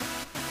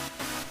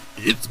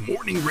It's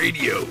Morning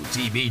Radio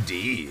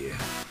TBD.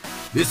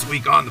 This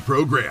week on the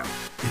program,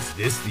 is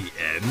this the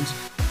end?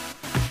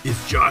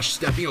 Is Josh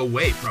stepping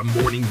away from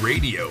morning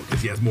radio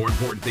because he has more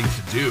important things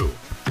to do?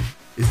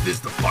 Is this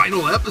the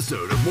final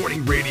episode of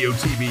Morning Radio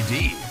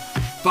TBD?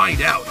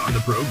 Find out on the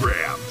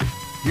program.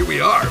 Here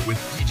we are with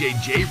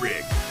DJ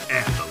J-Rig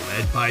and the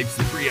Lead Pipe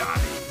Cipriani.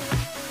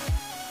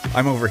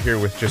 I'm over here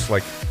with just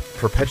like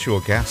perpetual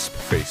gasp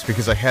face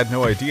because I had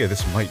no idea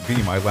this might be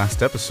my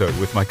last episode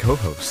with my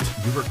co-host.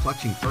 You were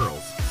clutching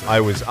pearls. So. I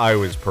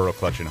was pearl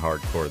clutching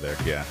hardcore there.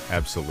 Yeah,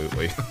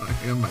 absolutely.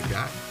 Oh my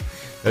god.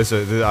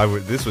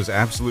 This was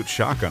absolute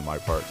shock on my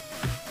part.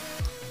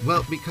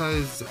 Well,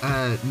 because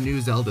new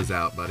Zelda's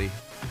out, buddy.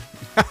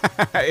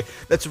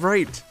 That's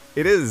right.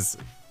 It is.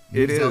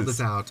 New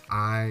Zelda's out.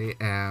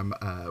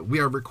 We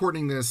are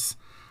recording this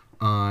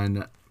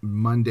on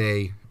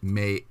Monday,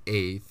 May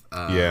 8th.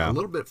 A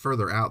little bit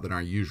further out than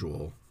our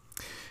usual.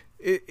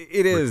 It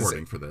is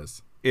recording for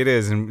this. It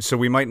is, and so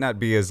we might not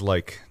be as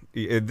like.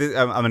 I'm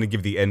going to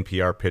give the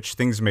NPR pitch.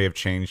 Things may have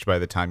changed by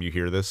the time you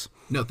hear this.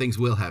 No, things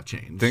will have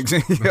changed.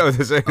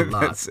 A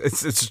lot.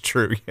 It's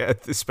true. Yeah,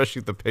 especially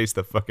at the pace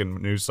the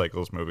fucking news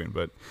cycle is moving.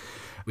 But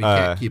we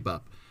can't keep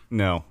up.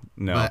 No.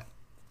 But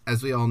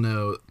as we all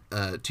know,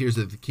 Tears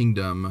of the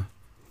Kingdom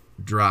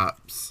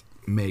drops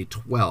May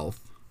 12th.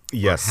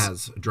 Yes,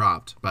 has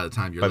dropped by the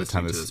time you're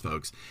listening to this,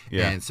 folks.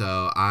 Yeah. And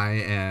so I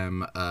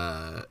am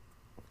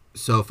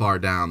so far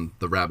down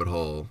the rabbit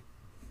hole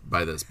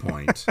by this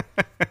point.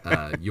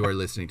 You are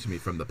listening to me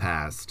from the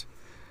past.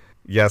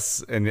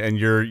 Yes, and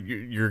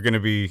you're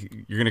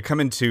gonna come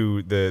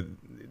into the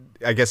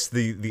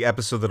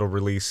episode that'll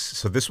release.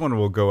 So this one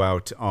will go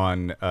out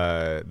on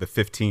the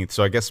 15th.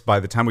 So I guess by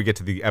the time we get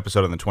to the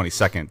episode on the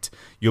 22nd,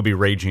 you'll be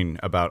raging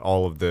about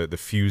all of the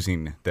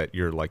fusing that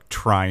you're like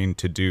trying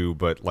to do,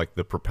 but like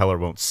the propeller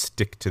won't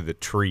stick to the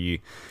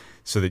tree,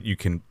 so that you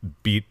can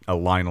beat a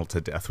Lionel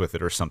to death with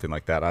it or something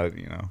like that.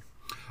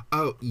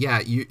 Oh yeah,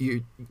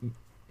 you.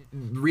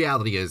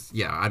 Reality is,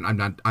 I'm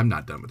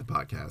not done with the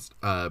podcast.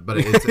 But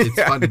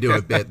it's fun to do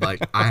a bit.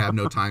 Like I have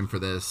no time for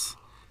this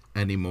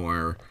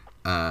anymore.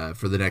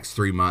 For the next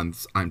 3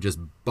 months, I'm just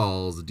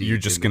balls deep. You're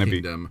just in gonna the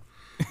kingdom.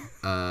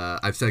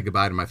 I've said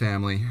goodbye to my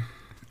family.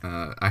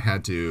 I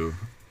had to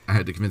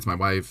convince my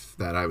wife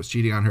that I was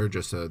cheating on her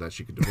just so that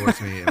she could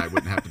divorce me and I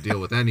wouldn't have to deal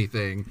with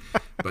anything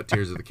but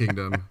Tears of the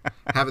Kingdom.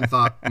 Haven't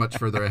thought much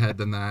further ahead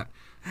than that.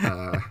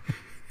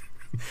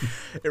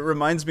 It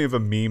reminds me of a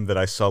meme that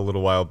I saw a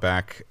little while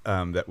back.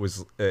 That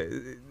was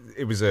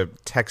it was a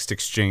text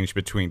exchange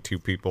between two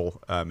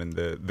people, and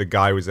the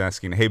guy was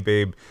asking, "Hey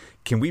babe,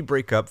 can we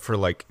break up for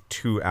like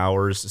 2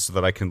 hours so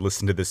that I can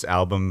listen to this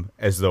album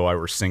as though I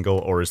were single,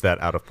 or is that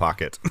out of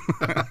pocket?"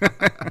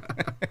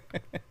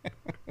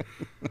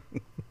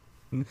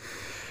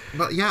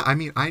 But yeah, I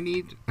mean, I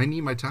need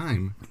my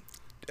time.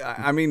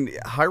 I mean,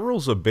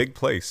 Hyrule's a big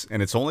place,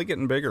 and it's only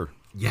getting bigger.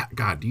 Yeah,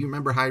 God, do you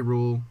remember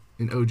Hyrule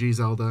in OG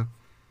Zelda?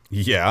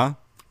 Yeah.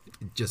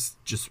 Just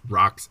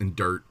rocks and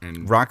dirt.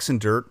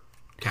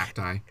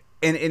 Cacti.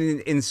 And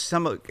in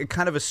some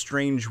kind of a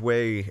strange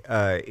way,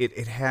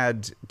 it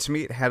had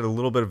a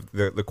little bit of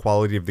the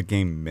quality of the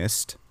game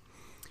Myst,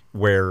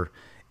 where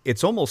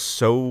it's almost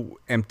so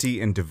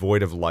empty and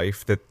devoid of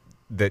life that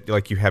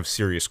like you have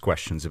serious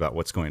questions about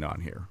what's going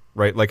on here,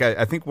 right? Like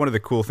I think one of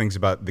the cool things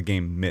about the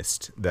game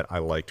Myst that I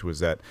liked was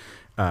that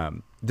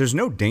there's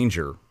no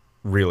danger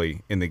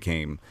really in the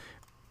game,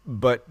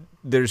 but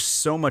there's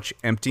so much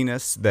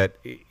emptiness that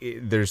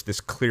there's this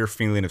clear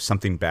feeling of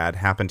something bad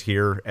happened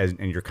here, and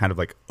you're kind of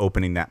like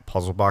opening that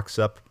puzzle box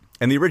up.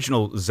 And the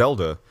original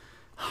Zelda,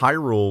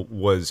 Hyrule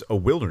was a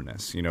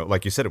wilderness. You know,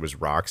 like you said, it was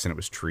rocks and it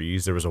was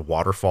trees. There was a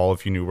waterfall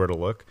if you knew where to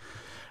look.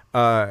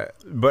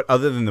 But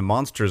other than the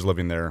monsters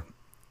living there,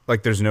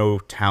 like there's no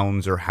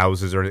towns or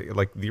houses or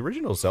like the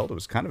original Zelda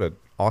was kind of an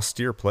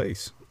austere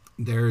place.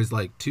 There's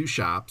like 2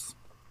 shops.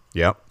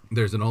 Yep.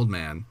 There's an old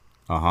man.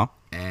 Uh-huh.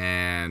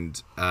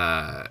 And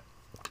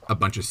a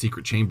bunch of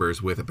secret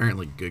chambers with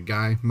apparently good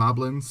guy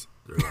moblins.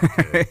 They're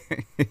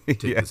like, hey,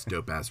 take this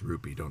dope ass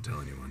rupee. Don't tell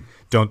anyone.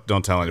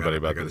 Don't tell anybody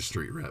about this. I got a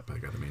street rep I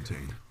got to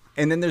maintain.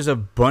 And then there's a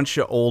bunch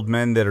of old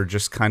men that are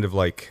just kind of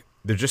like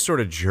they're just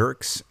sort of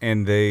jerks,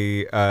 and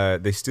they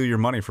steal your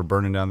money for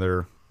burning down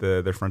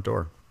their front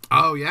door.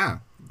 Oh yeah.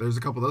 There's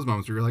a couple of those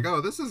moments where you're like,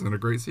 oh, this isn't a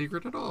great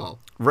secret at all.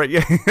 Right,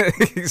 yeah,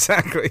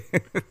 exactly.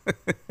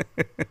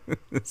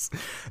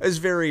 It's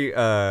very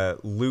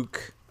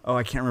Luke. Oh,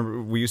 I can't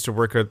remember. We used to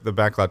work at the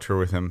Backlot tour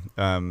with him.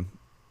 I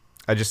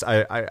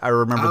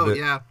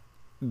remember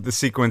the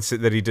sequence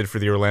that he did for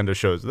the Orlando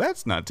shows.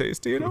 That's not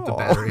tasty at all. The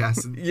battery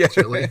acid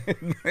chili.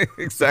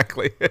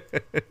 Exactly.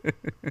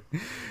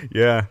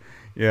 Yeah,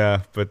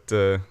 but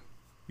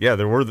yeah,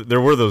 there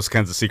were those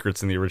kinds of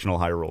secrets in the original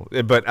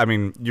Hyrule. But I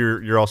mean,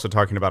 you're also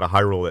talking about a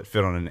Hyrule that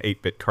fit on an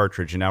 8-bit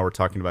cartridge, and now we're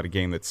talking about a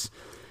game that's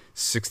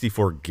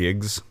 64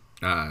 gigs.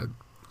 I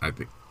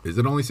think, is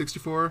it only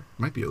 64?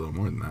 Might be a little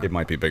more than that. It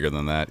might be bigger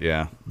than that,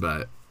 yeah.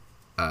 But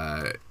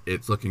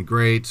it's looking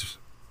great.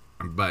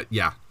 But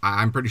yeah,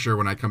 I'm pretty sure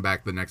when I come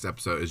back, the next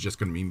episode is just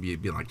going to be me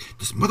being like,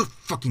 "This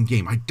motherfucking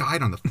game! I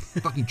died on the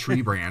fucking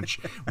tree branch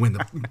when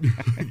the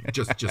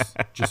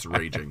just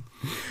raging,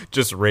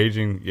 just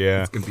raging."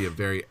 Yeah, it's going to be a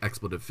very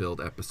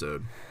expletive-filled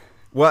episode.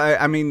 Well,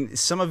 I mean,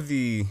 some of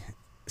the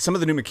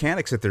new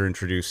mechanics that they're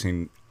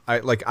introducing, I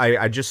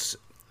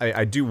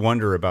do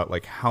wonder about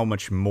like how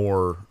much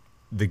more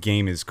the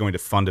game is going to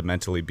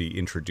fundamentally be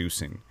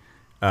introducing.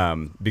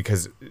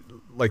 Because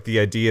like the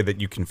idea that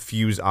you can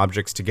fuse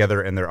objects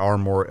together and there are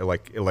more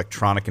like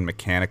electronic and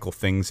mechanical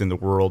things in the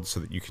world so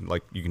that you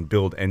can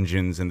build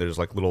engines and there's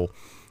like little,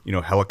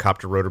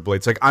 helicopter rotor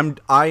blades. Like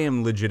I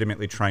am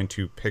legitimately trying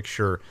to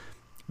picture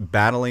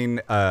battling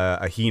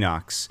a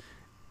Hinox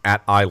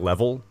at eye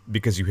level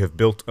because you have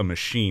built a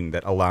machine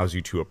that allows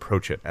you to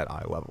approach it at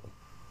eye level.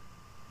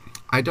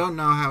 I don't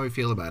know how I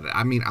feel about it.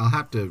 I mean, I'll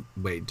have to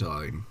wait until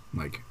I'm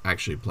like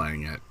actually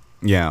playing it.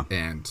 Yeah.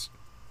 And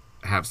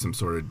have some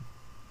sort of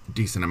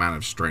decent amount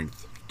of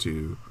strength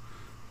to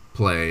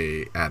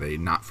play at a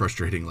not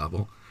frustrating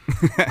level.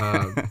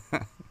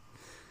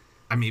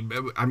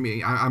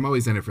 I'm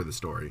always in it for the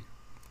story.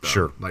 Though.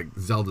 Sure. Like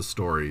Zelda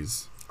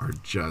stories are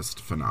just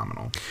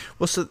phenomenal.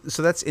 Well, so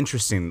that's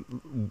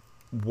interesting.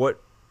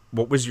 What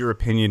was your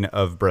opinion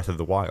of Breath of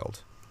the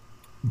Wild?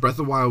 Breath of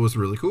the Wild was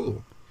really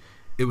cool.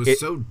 It was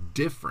so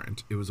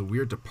different. It was a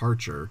weird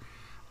departure.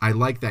 I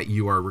like that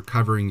you are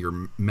recovering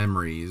your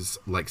memories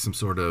like some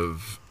sort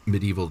of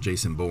medieval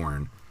Jason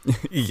Bourne.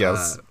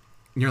 Yes.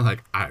 You're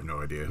like, I have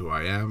no idea who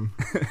I am.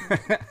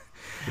 But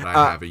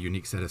I have a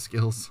unique set of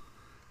skills.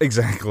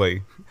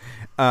 Exactly.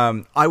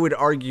 I would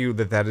argue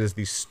that is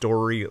the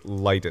story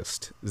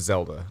lightest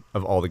Zelda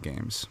of all the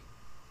games.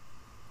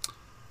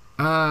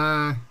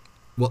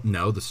 Well,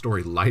 no, the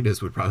story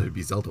lightest would probably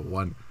be Zelda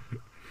 1.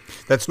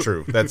 That's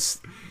true.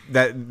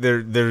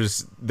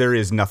 There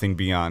is nothing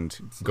beyond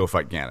go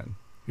fight Ganon.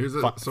 Here's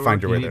a sword.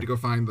 Find your way you need there. to go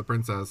find the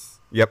princess.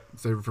 Yep.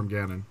 Save her from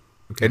Ganon.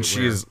 Okay, and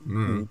she is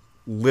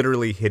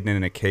literally hidden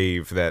in a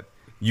cave that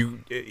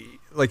you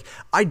like.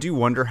 I do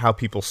wonder how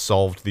people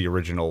solved the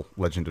original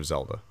Legend of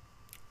Zelda.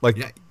 Like,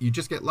 yeah, you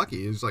just get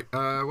lucky. It's like,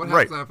 what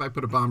happens if I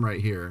put a bomb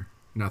right here?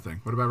 Nothing.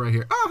 What about right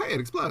here? Oh, hey, it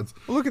explodes.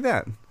 Well, look at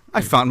that.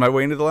 I found my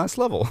way into the last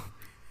level.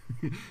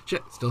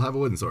 Shit, still have a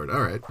wooden sword.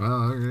 All right.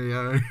 Well,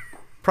 yeah.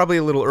 Probably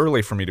a little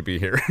early for me to be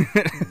here.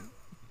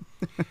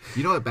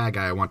 You know what bad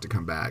guy I want to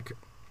come back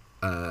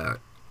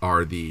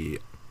are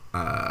the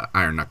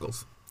Iron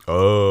Knuckles.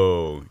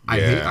 Oh, yeah. I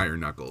hate Iron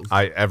Knuckles.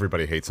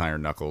 Everybody hates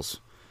Iron Knuckles.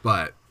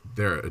 But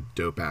they're a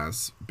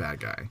dope-ass bad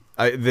guy.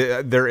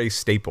 They're a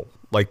staple.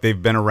 Like,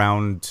 they've been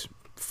around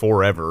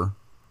forever,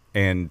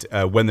 and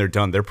when they're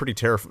done, they're pretty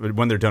terrifying.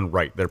 When they're done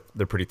right,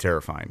 they're pretty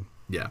terrifying.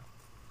 Yeah.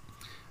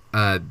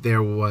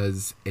 There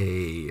was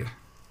a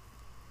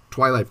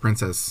Twilight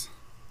Princess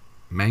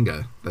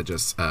manga that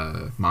just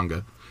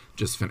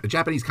finished, a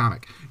Japanese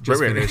comic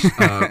finished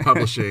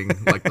publishing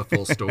like the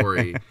full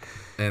story,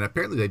 and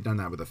apparently they've done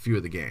that with a few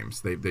of the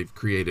games. They've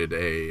created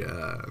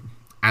a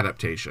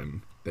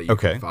adaptation that you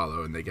can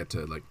follow, and they get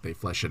to like they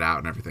flesh it out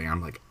and everything.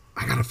 I'm like,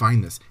 I gotta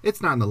find this.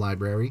 It's not in the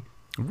library.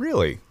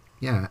 Really?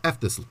 Yeah. F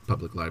this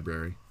public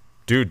library.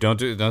 Dude,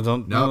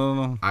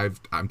 no.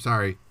 I'm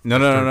sorry. No.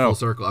 Full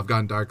circle. I've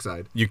gone dark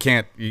side. You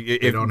can't.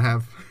 They don't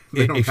have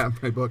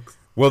my books.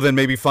 Well, then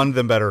maybe fund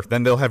them better.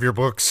 Then they'll have your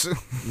books.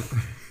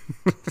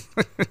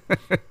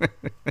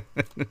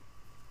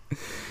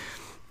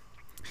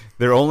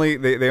 They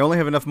only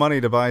have enough money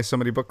to buy so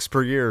many books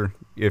per year.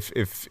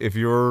 If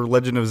your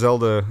Legend of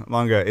Zelda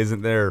manga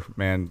isn't there,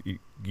 man, you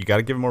got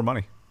to give them more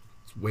money.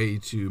 It's way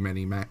too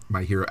many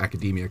My Hero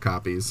Academia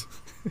copies.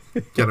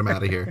 Get them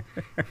out of here.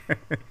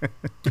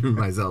 Give me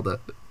my Zelda.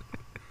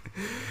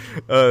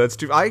 That's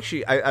too.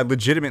 I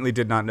legitimately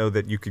did not know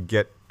that you could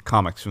get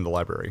comics from the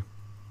library.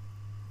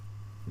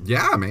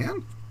 Yeah,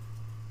 man.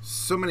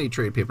 So many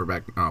trade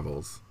paperback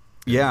novels.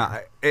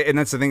 Yeah, and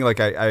that's the thing. Like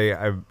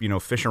I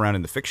fish around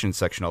in the fiction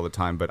section all the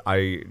time, but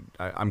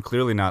I'm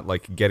clearly not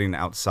like getting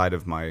outside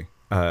of my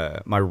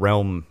my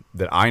realm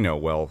that I know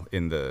well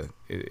in the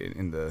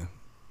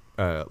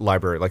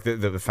library. Like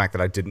the fact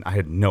that I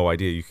had no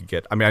idea you could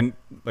get. I mean,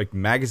 like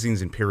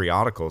magazines and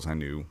periodicals I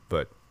knew,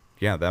 but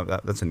yeah,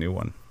 that's a new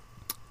one.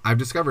 I've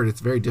discovered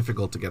it's very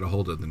difficult to get a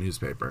hold of the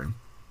newspaper.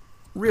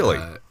 Really?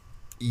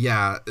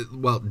 Yeah.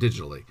 Well,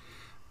 digitally.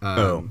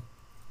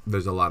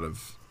 There's a lot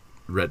of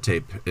red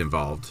tape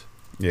involved.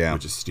 Yeah.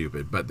 Which is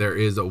stupid. But there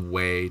is a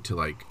way to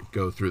like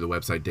go through the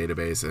website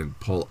database and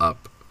pull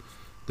up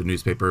the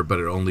newspaper, but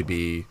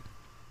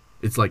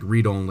it's like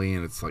read only,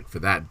 and it's like for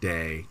that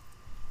day.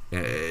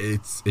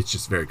 It's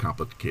just very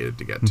complicated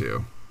to get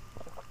to.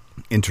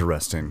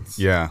 Interesting.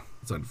 Yeah.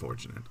 It's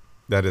unfortunate.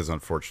 That is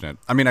unfortunate.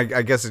 I mean,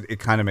 I guess it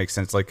kind of makes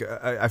sense. Like,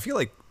 I feel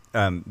like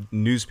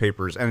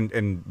newspapers,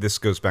 and this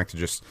goes back to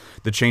just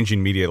the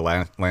changing media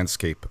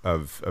landscape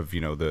of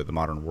the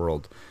modern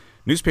world.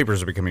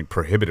 Newspapers are becoming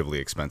prohibitively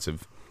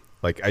expensive.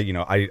 Like,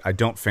 I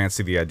don't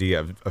fancy the idea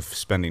of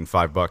spending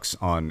 $5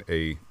 on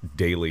a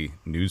daily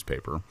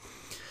newspaper.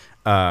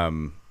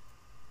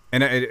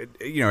 And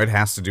it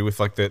has to do with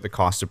like the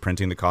cost of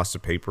printing, the cost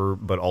of paper,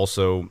 but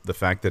also the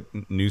fact that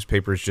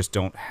newspapers just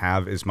don't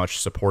have as much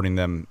supporting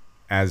them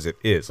as it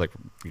is. Like,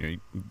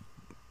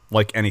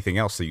 like anything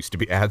else, they used to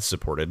be ad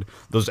supported.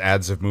 Those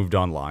ads have moved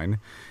online,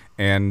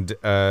 and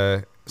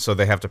so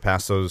they have to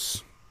pass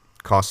those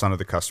costs onto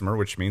the customer,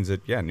 which means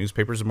that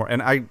newspapers are more.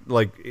 And I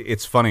like,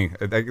 it's funny.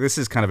 This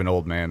is kind of an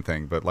old man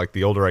thing, but like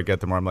the older I get,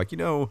 the more I'm like,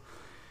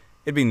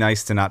 it'd be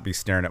nice to not be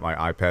staring at my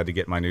iPad to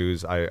get my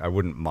news. I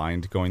wouldn't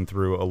mind going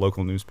through a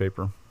local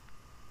newspaper.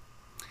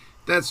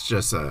 That's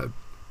just a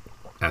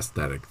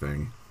aesthetic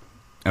thing.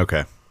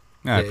 Okay.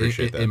 I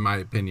appreciate that. In my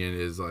opinion,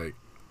 is like,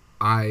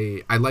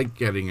 I like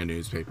getting a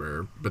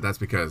newspaper, but that's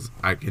because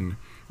I can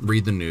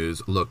read the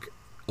news, look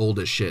old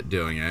as shit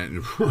doing it,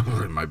 and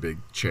in my big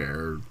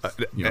chair,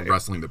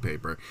 rustling the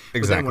paper.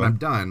 Exactly. But then when I'm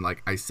done,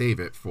 like, I save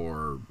it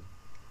for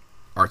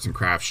arts and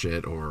crafts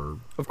shit, or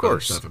of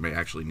course stuff I may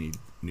actually need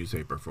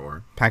newspaper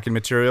for. Packing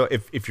material.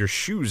 If your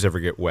shoes ever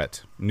get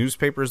wet,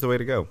 newspaper is the way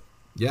to go.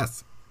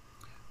 Yes.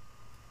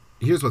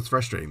 Here's what's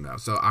frustrating, though.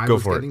 So I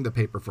was getting the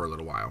paper for a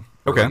little while.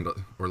 Okay.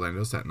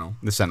 Orlando Sentinel.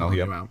 The Sentinel,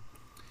 yeah.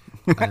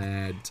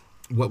 And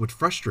what would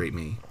frustrate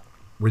me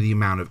were the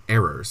amount of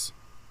errors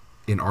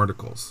in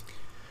articles.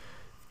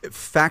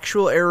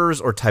 Factual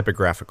errors or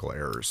typographical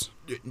errors?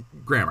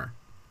 Grammar.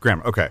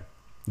 Okay.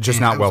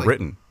 Just not well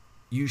written.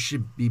 You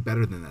should be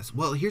better than this.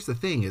 Well, here's the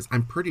thing is,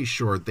 I'm pretty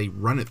sure they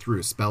run it through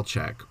a spell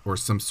check or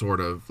some sort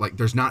of, like,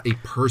 there's not a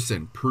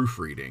person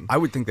proofreading. I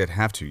would think they'd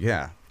have to,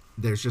 yeah.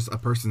 There's just a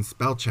person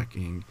spell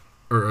checking,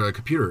 or a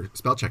computer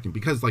spell checking,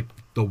 because, like,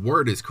 the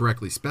word is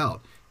correctly spelled.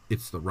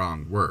 It's the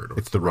wrong word. Or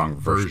it's the wrong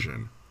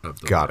version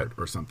of the word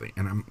or something.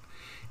 And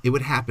it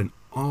would happen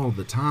all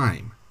the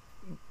time.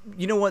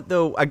 You know what,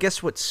 though? I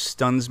guess what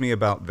stuns me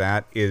about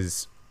that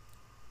is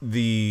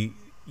the...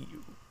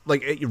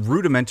 like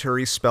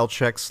rudimentary spell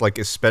checks, like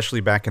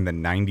especially back in the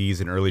 90s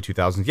and early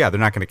 2000s, they're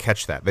not going to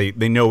catch that. They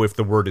know if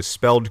the word is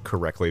spelled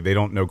correctly. They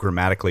don't know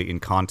grammatically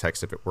in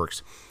context if it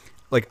works.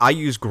 Like, I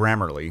use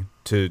Grammarly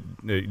to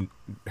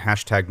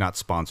hashtag not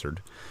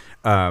sponsored,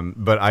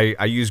 but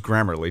I use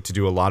Grammarly to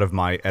do a lot of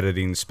my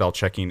editing, spell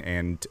checking,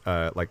 and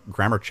like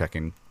grammar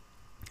checking,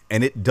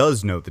 and it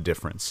does know the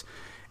difference.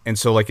 And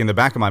so, like, in the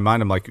back of my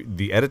mind, I'm like,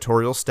 the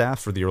editorial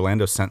staff for the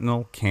Orlando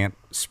Sentinel can't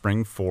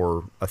spring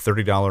for a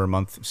 $30 a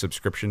month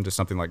subscription to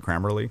something like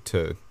Grammarly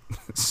to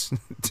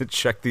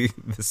check the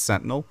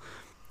Sentinel.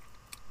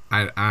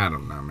 I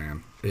don't know,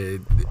 man.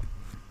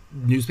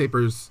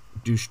 Newspapers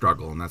do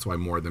struggle, and that's why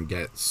more of them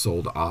get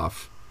sold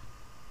off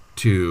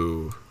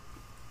to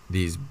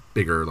these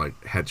bigger,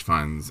 like, hedge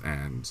funds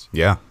and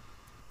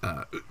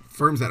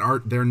firms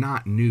that they're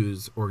not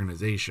news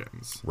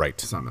organizations. Right.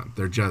 Some of them.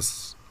 They're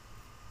just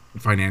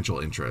financial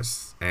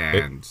interests,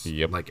 and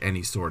like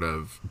any sort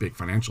of big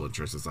financial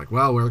interest, it's like,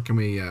 well, where can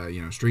we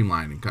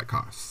streamline and cut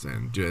costs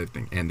and do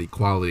everything, and the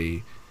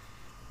quality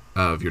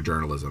of your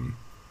journalism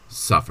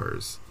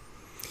suffers.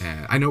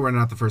 And I know we're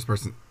not the first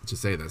person to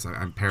say this.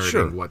 I'm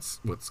parroting what's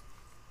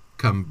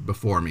come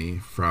before me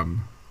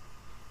from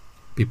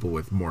people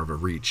with more of a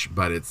reach,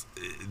 but it's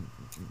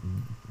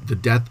the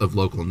death of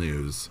local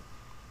news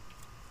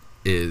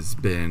has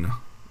been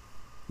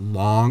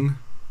long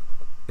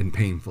and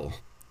painful.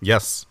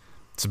 Yes.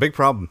 It's a big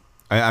problem.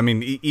 I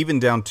mean, even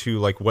down to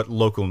like what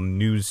local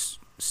news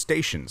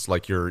stations,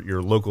 like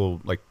your local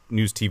like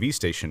news TV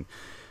station,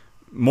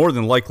 more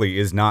than likely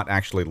is not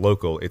actually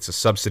local. It's a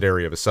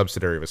subsidiary of a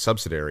subsidiary of a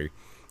subsidiary.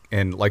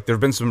 And like there have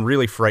been some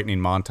really frightening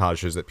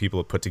montages that people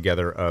have put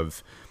together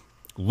of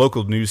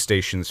local news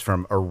stations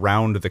from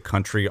around the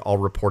country all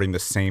reporting the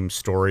same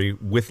story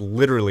with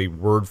literally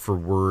word for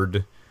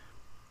word,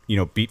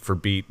 beat for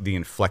beat. The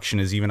inflection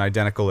is even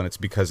identical, and it's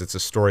because it's a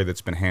story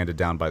that's been handed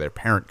down by their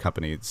parent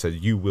company. It said,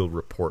 you will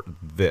report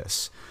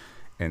this.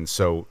 And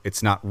so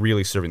it's not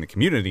really serving the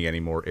community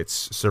anymore.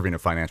 It's serving a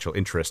financial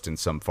interest in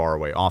some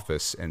faraway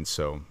office. And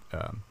so,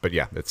 but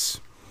yeah,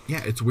 it's...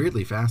 Yeah, it's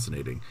weirdly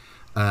fascinating.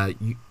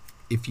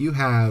 If you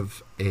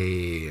have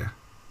a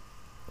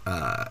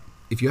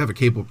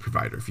cable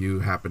provider, if you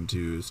happen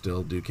to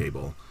still do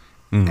cable,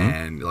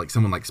 and like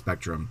someone like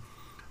Spectrum,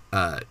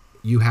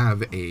 you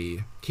have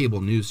a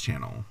cable news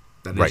channel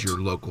that is your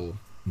local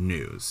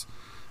news.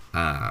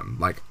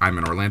 Like I'm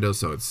in Orlando,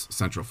 so it's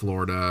Central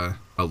Florida,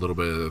 a little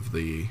bit of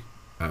the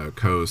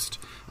coast.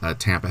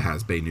 Tampa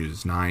has Bay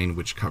News 9,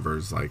 which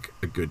covers like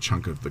a good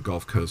chunk of the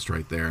Gulf Coast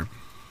right there.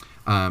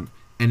 And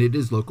it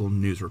is local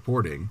news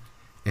reporting,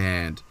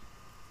 and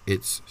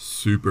it's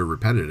super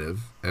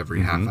repetitive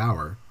every half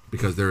hour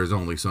because there is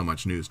only so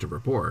much news to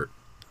report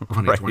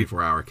on a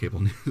 24-hour cable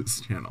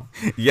news channel.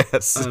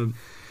 Yes.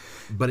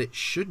 But it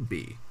should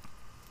be,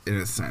 in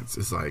a sense.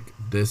 It's like,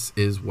 this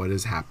is what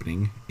is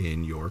happening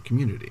in your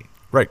community.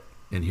 Right.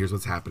 And here's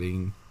what's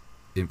happening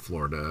in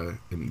Florida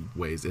in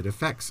ways it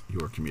affects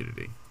your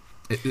community.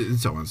 And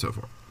so on and so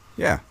forth.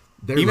 Yeah.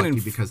 They're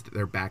lucky because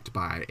they're backed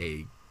by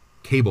a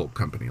cable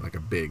company, like a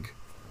big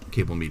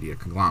cable media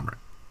conglomerate.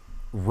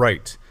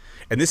 Right.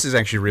 and this is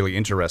actually really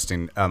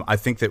interesting. I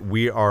think that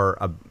we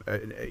are,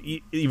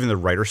 even the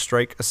writer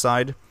strike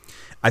aside,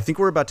 I think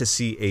we're about to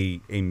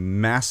see a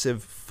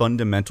massive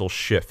fundamental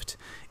shift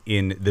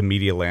in the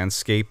media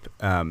landscape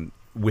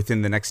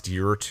within the next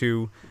year or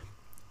two.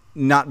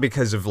 Not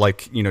because of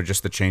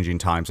just the changing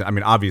times. I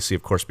mean, obviously,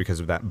 of course, because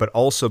of that, but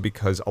also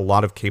because a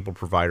lot of cable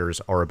providers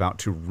are about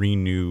to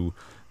renew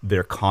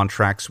their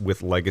contracts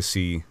with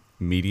legacy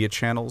media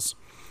channels.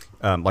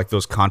 Like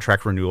those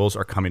contract renewals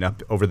are coming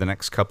up over the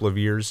next couple of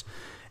years.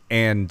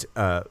 And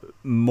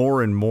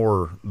more and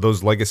more,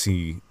 those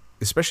legacy,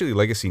 especially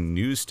legacy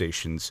news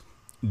stations,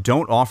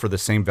 don't offer the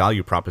same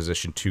value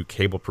proposition to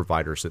cable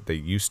providers that they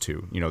used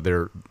to.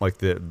 They're like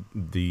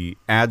the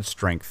ad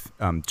strength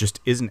just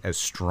isn't as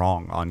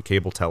strong on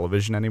cable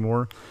television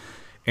anymore.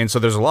 And so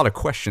there's a lot of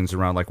questions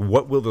around like,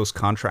 what will those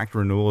contract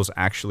renewals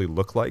actually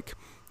look like?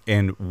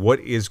 And what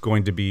is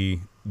going to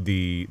be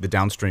the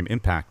downstream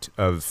impact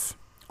of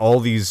all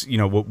these,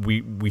 what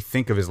we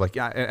think of as like,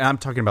 and I'm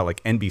talking about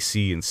like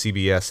NBC and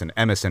CBS and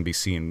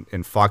MSNBC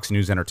and Fox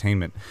News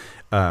Entertainment.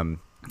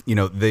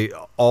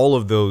 All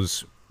of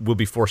those will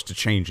be forced to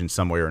change in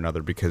some way or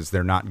another because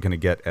they're not going to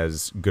get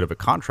as good of a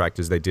contract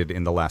as they did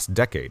in the last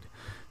decade,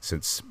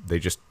 since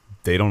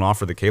they don't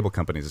offer the cable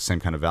companies the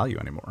same kind of value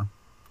anymore.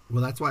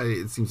 Well, that's why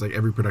it seems like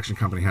every production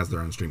company has their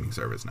own streaming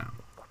service now.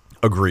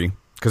 Agree,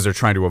 because they're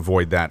trying to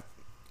avoid that.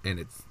 And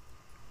it's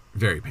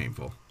very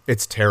painful.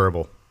 It's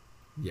terrible.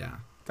 Yeah.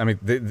 I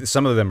mean,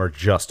 some of them are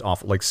just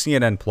awful. Like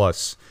CNN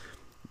Plus,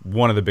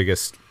 one of the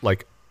biggest,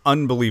 like,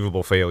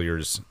 unbelievable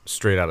failures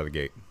straight out of the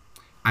gate.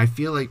 I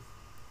feel like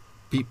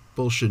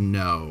people should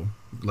know,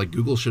 like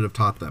Google should have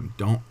taught them,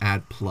 don't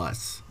add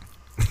plus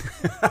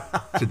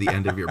to the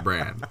end of your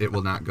brand. It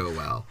will not go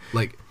well.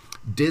 Like,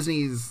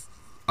 Disney's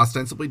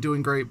ostensibly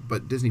doing great,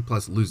 but Disney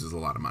Plus loses a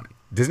lot of money.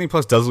 Disney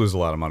Plus does lose a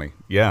lot of money.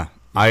 Yeah.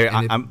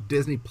 If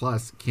Disney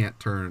Plus can't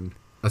turn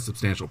a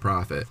substantial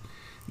profit,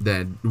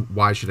 then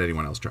why should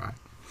anyone else try?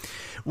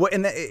 Well,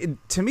 and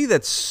to me,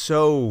 that's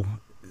so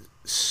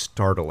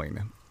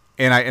startling.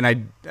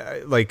 And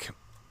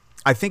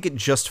I think it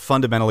just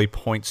fundamentally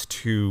points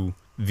to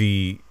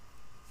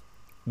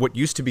what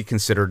used to be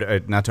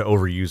considered, not to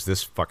overuse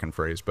this fucking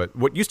phrase, but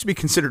what used to be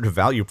considered a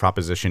value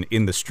proposition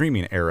in the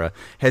streaming era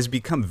has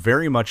become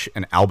very much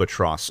an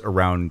albatross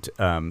around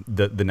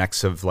the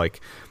necks of like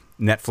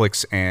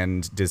Netflix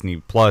and Disney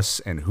Plus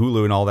and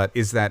Hulu and all that.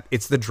 Is that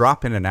it's the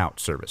drop in and out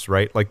service,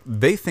 right? Like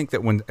they think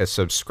that when a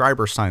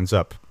subscriber signs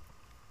up,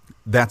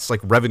 that's like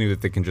revenue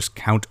that they can just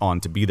count on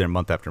to be there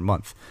month after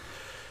month.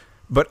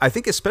 But I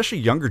think especially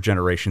younger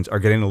generations are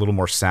getting a little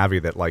more savvy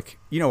that like,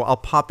 I'll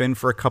pop in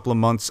for a couple of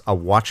months, I'll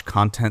watch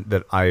content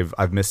that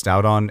I've missed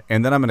out on,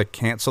 and then I'm going to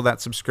cancel that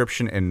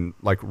subscription and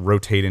like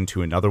rotate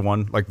into another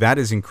one. Like that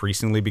is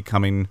increasingly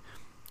becoming,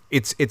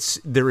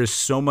 there is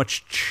so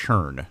much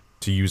churn,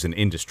 to use an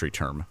industry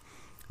term.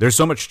 There's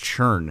so much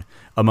churn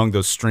among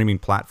those streaming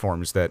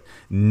platforms that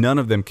none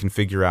of them can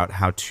figure out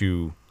how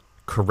to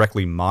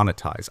correctly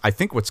monetize. I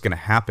think what's going to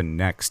happen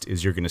next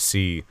is you're going to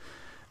see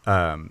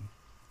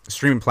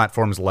streaming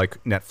platforms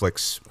like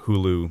Netflix,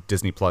 Hulu,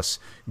 Disney Plus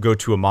go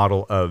to a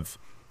model of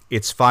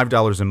it's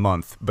 $5 a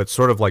month, but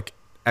sort of like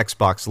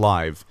Xbox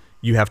Live,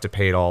 you have to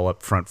pay it all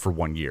up front for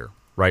 1 year,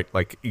 right?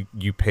 Like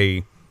you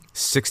pay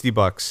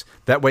 $60.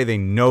 That way they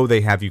know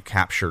they have you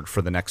captured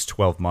for the next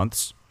 12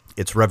 months.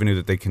 It's revenue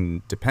that they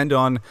can depend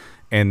on,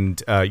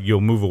 and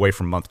you'll move away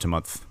from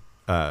month-to-month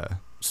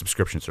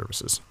subscription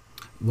services.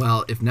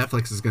 Well, if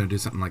Netflix is going to do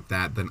something like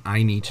that, then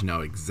I need to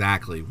know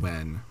exactly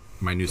when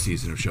my new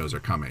season of shows are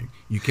coming.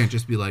 You can't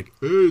just be like,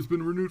 hey, it's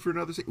been renewed for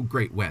another season.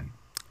 Great, when?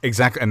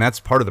 Exactly, and that's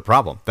part of the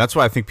problem. That's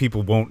why I think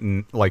people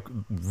won't,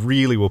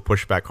 really will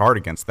push back hard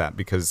against that,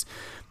 because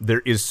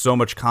there is so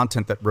much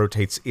content that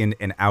rotates in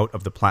and out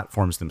of the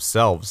platforms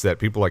themselves that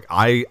people are like,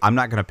 I'm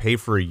not going to pay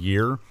for a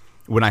year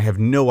when I have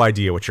no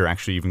idea what you're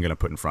actually even going to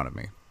put in front of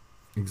me.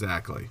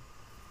 Exactly.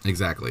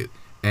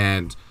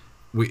 And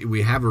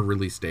we have a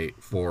release date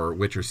for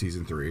Witcher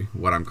Season 3,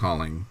 what I'm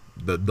calling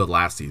the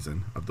last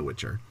season of The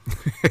Witcher.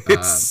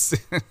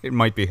 It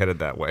might be headed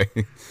that way.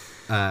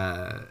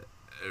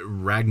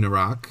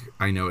 Ragnarok,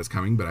 I know is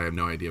coming, but I have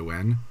no idea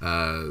when.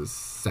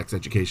 Sex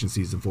Education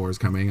Season 4 is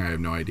coming. I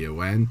have no idea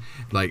when.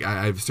 Like,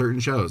 I have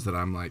certain shows that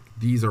I'm like,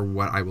 these are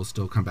what I will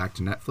still come back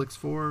to Netflix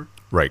for.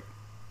 Right.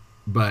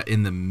 But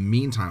in the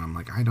meantime, I'm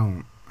like, I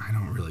don't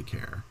really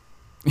care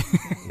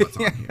what's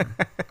on here.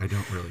 I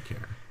don't really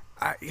care.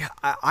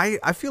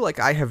 I feel like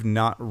I have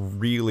not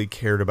really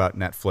cared about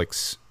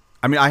Netflix.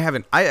 I mean, I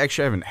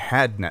actually haven't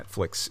had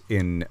Netflix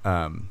in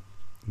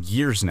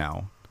years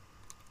now.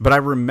 But I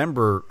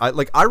remember,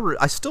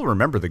 I still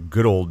remember the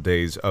good old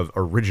days of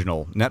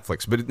original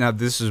Netflix. But now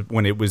this is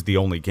when it was the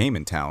only game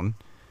in town,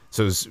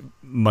 so it was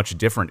much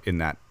different in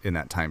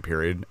that time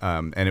period.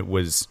 And it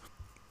was,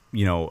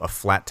 a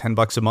flat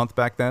 $10 a month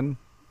back then.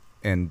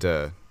 And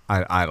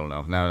I don't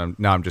know.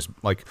 Now I'm just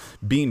like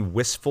being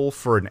wistful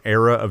for an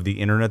era of the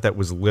internet that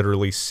was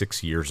literally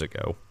 6 years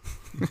ago.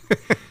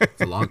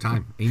 It's a long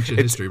time, ancient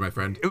history, my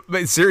friend.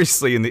 But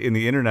seriously, in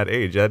the internet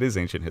age, that is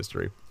ancient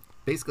history.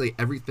 basically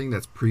everything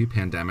that's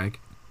pre-pandemic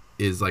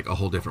is like a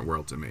whole different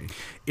world to me.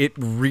 It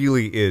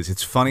really is.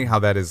 It's funny how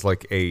that is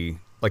like a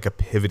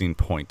pivoting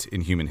point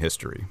in human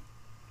history.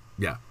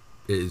 Yeah,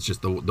 it's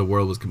just the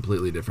world was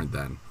completely different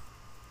then.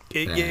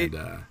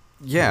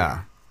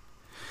 Yeah.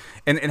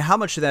 And how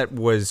much of that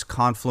was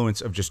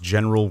confluence of just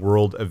general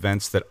world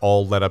events that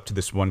all led up to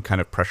this one kind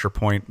of pressure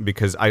point?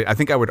 Because I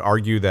think I would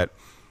argue that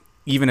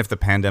even if the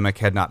pandemic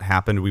had not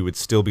happened, we would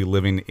still be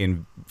living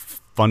in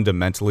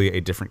fundamentally a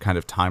different kind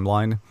of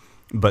timeline.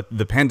 But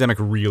the pandemic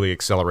really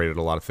accelerated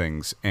a lot of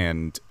things,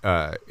 and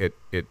it's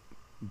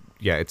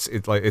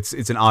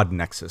an odd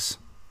nexus.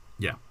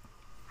 Yeah,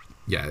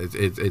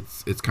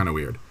 it's kind of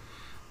weird.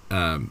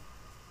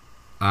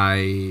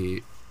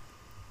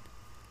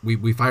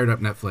 We fired up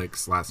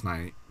Netflix last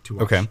night to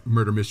watch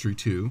Murder Mystery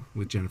 2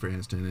 with Jennifer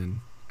Aniston and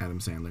Adam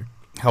Sandler.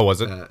 How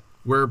was it?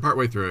 We're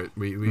partway through it.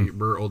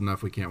 We're old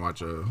enough we can't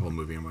watch a whole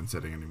movie in one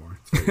sitting anymore.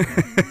 It's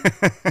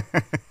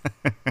very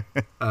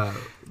bad.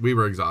 We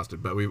were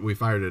exhausted, but we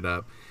fired it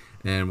up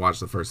and watched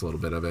the first little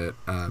bit of it.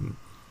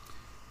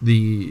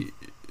 The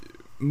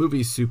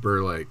movie's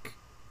super, like,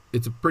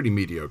 it's a pretty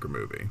mediocre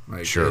movie.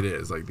 Like, sure. It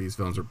is. Like, these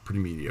films are pretty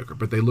mediocre,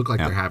 but they look like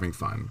they're having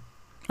fun.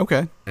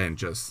 Okay. And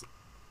just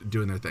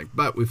doing their thing.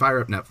 But we fire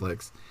up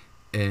Netflix,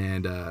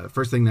 and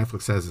first thing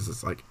Netflix says is,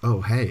 it's like,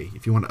 oh, hey,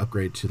 if you want to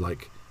upgrade to,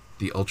 like,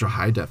 the ultra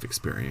high def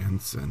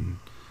experience and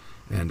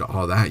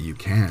all that, you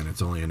can.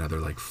 It's only another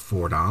like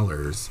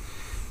 $4.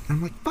 And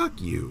I'm like, fuck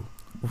you.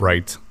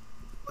 Right.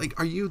 Like,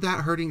 are you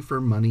that hurting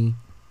for money?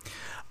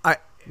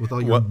 With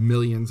all your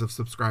millions of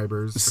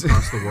subscribers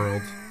across the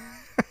world,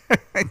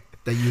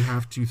 that you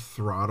have to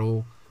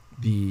throttle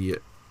the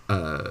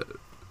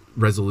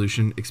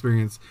resolution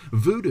experience?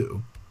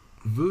 Voodoo.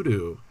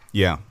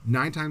 Yeah.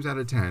 9 times out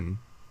of 10,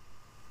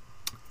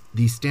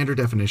 the standard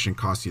definition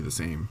costs you the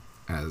same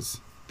as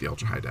the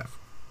ultra high def,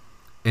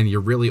 and you're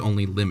really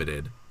only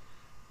limited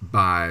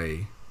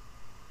by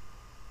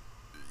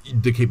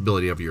the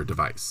capability of your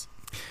device.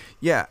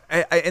 Yeah,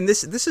 and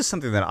this is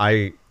something that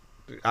I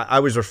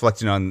was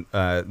reflecting on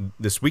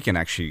this weekend,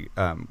 actually,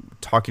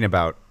 talking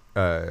about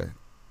the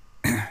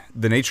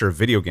nature of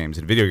video games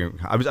and video game.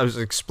 I was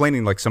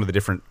explaining like some of the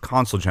different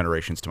console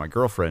generations to my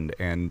girlfriend,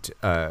 and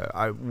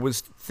I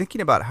was thinking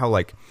about how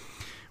like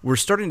we're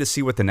starting to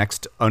see what the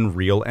next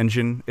Unreal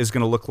Engine is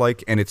going to look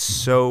like, and it's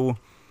so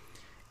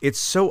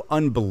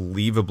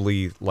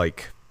unbelievably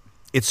like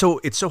it's so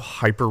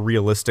hyper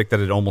realistic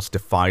that it almost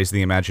defies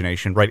the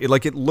imagination, right?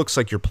 It looks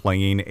like you're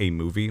playing a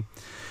movie.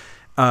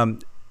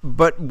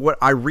 But what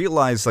I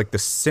realized, like the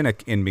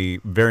cynic in me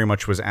very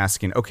much was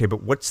asking, okay,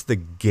 but what's the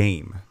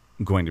game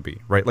going to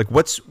be, right? Like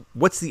what's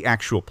the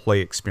actual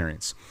play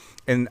experience?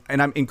 And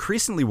I'm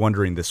increasingly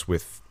wondering this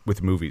with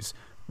movies.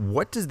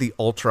 What does the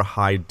ultra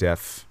high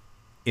def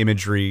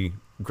imagery,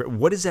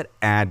 what does that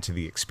add to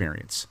the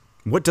experience?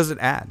 What does it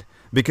add?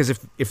 Because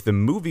if the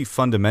movie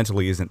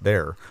fundamentally isn't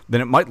there, then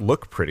it might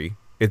look pretty.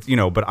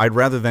 But I'd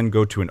rather then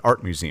go to an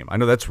art museum. I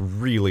know that's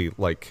really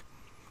like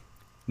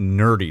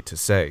nerdy to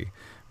say,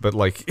 but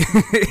like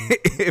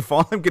if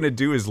all I'm going to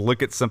do is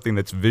look at something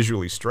that's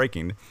visually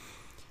striking,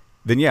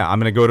 then yeah, I'm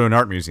going to go to an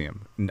art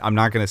museum. I'm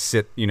not going to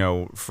sit,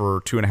 for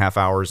 2.5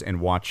 hours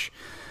and watch.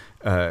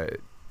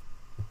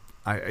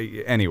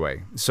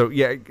 Anyway, so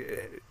yeah.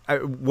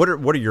 What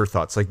are your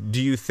thoughts? Like,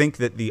 do you think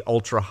that the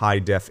ultra high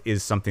def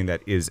is something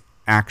that is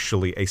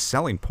actually a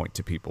selling point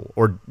to people,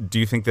 or do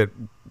you think that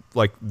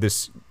like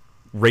this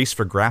race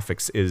for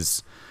graphics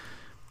is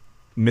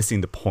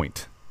missing the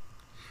point?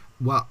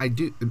 Well, I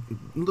do a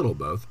little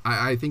both.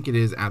 I think it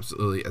is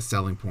absolutely a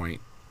selling point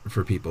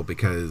for people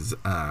because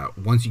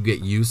once you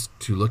get used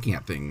to looking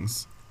at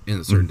things in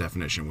a certain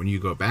definition, when you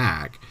go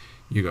back,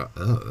 you go,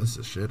 oh, this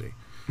is shitty.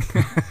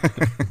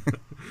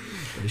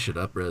 They should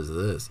up-res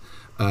this.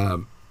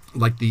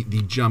 Like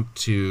the jump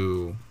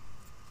to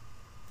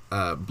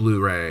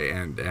Blu-ray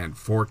and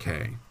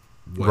 4K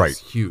was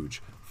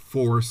huge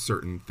for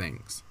certain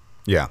things.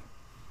 Yeah.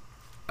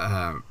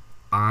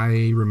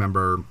 I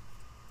remember.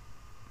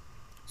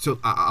 So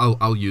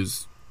I'll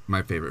use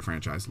my favorite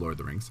franchise, Lord of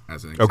the Rings,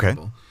 as an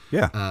example. Okay.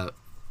 Yeah.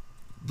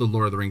 The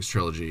Lord of the Rings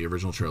trilogy,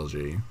 original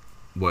trilogy,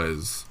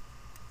 was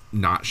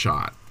not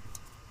shot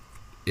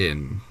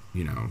in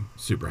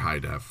super high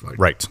def,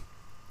 like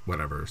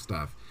whatever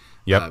stuff.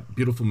 Yep.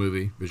 Beautiful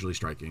movie, visually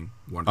striking,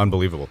 wonderful.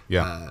 Unbelievable.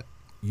 Yeah.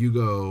 You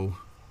go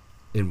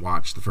and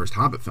watch the first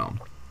Hobbit film.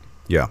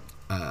 Yeah.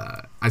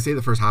 I say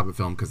the first Hobbit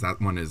film because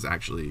that one is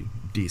actually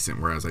decent,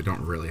 whereas I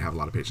don't really have a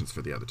lot of patience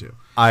for the other two.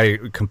 I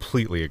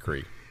completely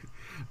agree.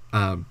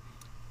 And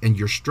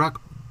you're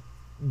struck.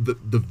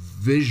 The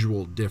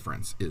visual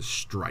difference is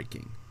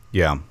striking.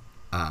 Yeah.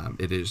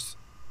 It is.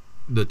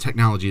 The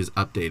technology is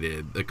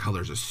updated. The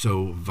colors are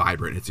so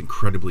vibrant. It's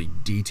incredibly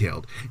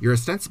detailed. You're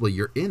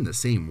in the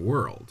same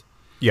world.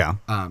 Yeah.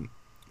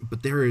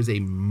 But there is a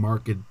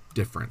marked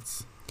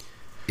difference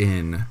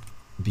in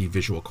the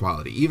visual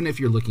quality. Even if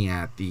you're looking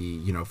at the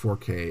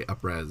 4K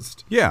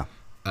up-resed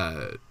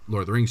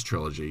Lord of the Rings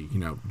trilogy,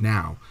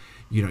 now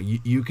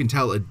you can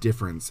tell a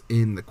difference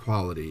in the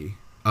quality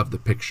of the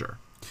picture.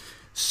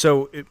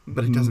 So,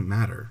 but it doesn't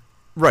matter,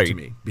 right, to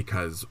me,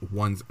 because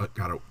one's got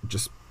to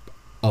just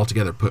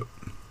altogether put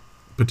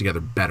together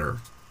better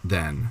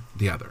than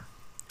the other.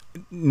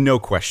 No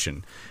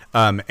question.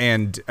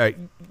 The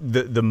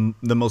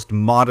most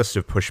modest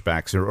of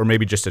pushbacks, or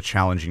maybe just a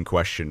challenging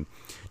question,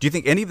 do you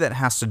think any of that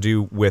has to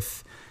do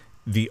with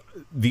the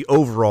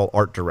overall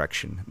art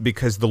direction?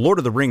 Because The Lord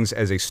of the Rings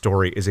as a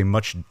story is a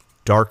much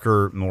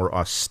darker, more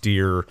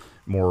austere,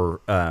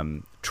 more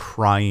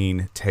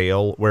trying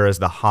tale, whereas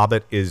The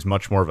Hobbit is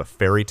much more of a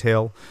fairy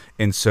tale.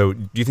 And so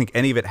do you think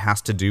any of it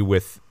has to do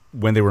with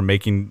when they were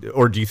making,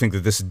 or do you think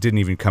that this didn't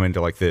even come into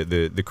like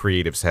the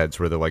creatives' heads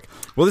where they're like,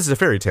 well, this is a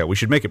fairy tale, we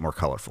should make it more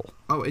colorful?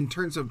 Oh, in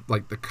terms of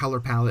like the color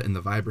palette and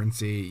the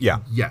vibrancy, yeah,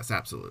 yes,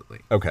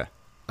 absolutely. Okay.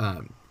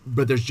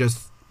 But there's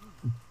just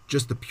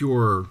the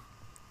pure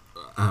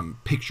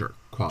picture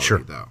quality,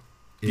 sure, though,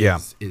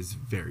 is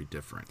very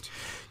different.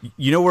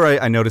 You know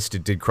where I noticed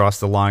it did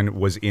cross the line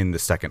was in the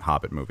second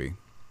Hobbit movie.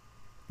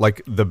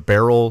 Like the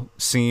barrel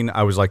scene,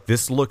 I was like,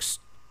 this looks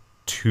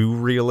too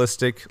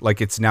realistic.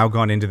 Like it's now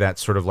gone into that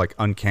sort of like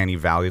uncanny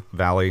valley.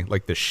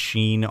 Like the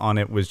sheen on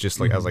it was just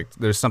like, I was like,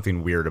 there's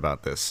something weird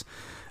about this.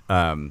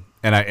 And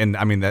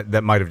I mean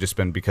that might have just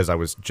been because I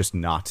was just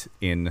not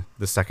in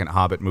the second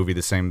Hobbit movie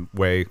the same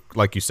way.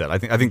 Like you said, I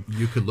think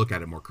you could look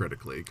at it more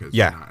critically because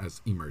you're not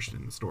as immersed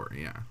in the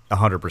story. Yeah,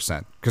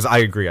 100%. Because I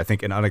agree. I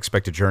think An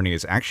Unexpected Journey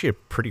is actually a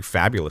pretty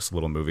fabulous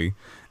little movie.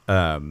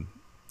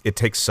 It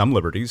takes some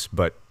liberties,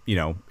 but you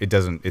know, it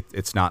doesn't.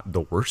 It's not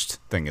the worst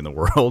thing in the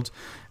world.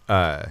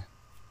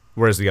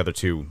 Whereas the other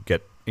two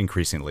get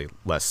increasingly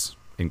less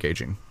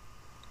engaging.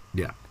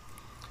 Yeah.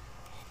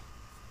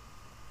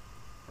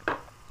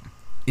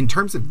 In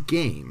terms of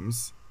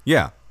games,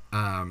 yeah,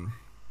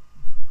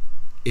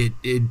 it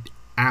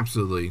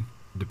absolutely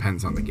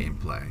depends on the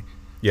gameplay.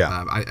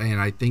 Yeah,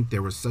 I think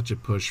there was such a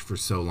push for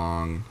so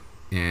long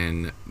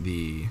in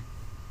the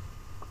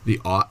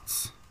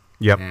aughts,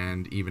 yep,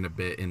 and even a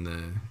bit in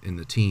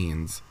the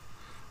teens,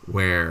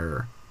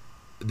 where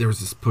there was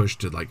this push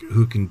to like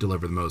who can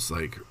deliver the most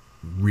like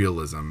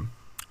realism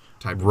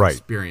type of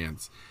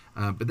experience.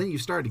 But then you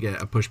start to get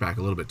a pushback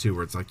a little bit too,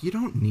 where it's like you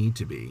don't need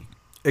to be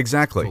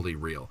exactly fully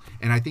real.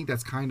 And I think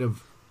that's kind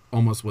of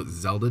almost what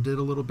Zelda did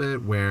a little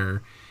bit,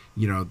 where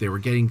you know they were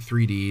getting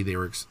 3D, they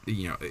were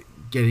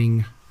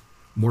getting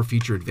more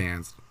feature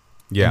advanced,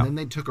 and then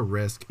they took a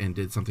risk and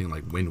did something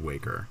like Wind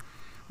Waker,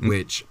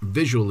 which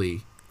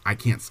visually I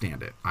can't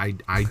stand it. I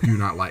do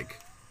not like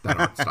that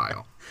art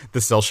style.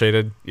 The cell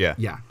shaded, yeah,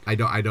 I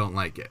don't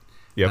like it.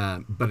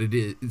 Yep. But it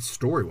is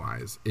story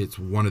wise, it's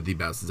one of the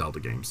best Zelda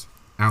games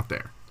out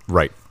there.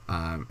 Right.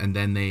 And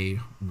then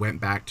they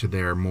went back to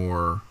their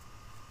more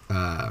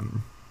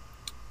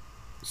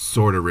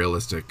sort of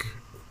realistic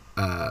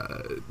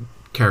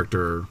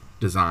character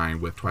design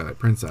with Twilight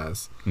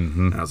Princess,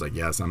 and I was like,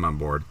 yes, I'm on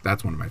board.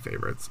 That's one of my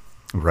favorites.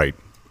 Right.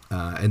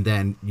 And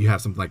then you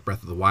have something like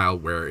Breath of the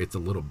Wild where it's a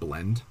little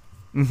blend.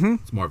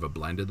 It's more of a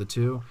blend of the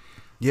two.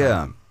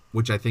 Yeah.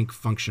 Which I think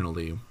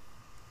functionally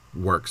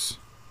works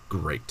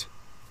great.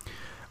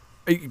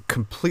 I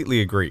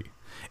completely agree.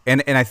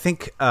 And I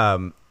think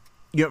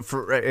you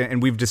know,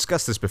 and we've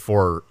discussed this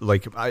before,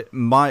 like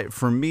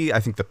for me, I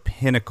think the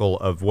pinnacle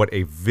of what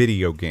a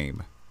video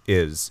game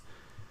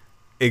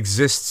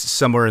exists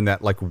somewhere in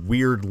that like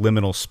weird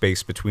liminal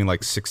space between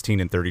like 16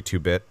 and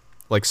 32-bit.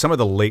 Like some of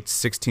the late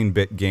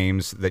 16-bit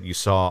games that you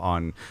saw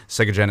on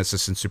Sega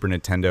Genesis and Super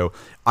Nintendo,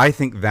 I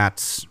think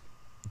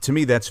to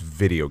me that's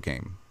video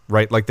game,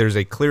 right? Like there's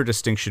a clear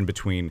distinction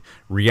between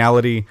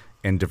reality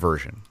and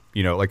diversion.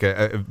 You know, like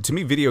to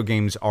me, video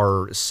games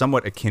are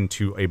somewhat akin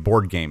to a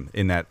board game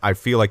in that I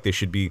feel like they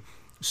should be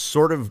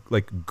sort of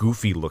like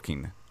goofy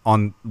looking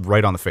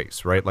right on the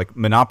face, right? Like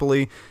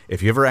Monopoly,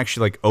 if you ever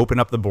actually like open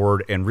up the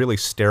board and really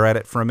stare at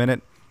it for a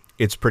minute,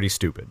 it's pretty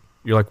stupid.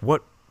 You're like,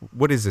 what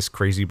is this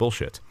crazy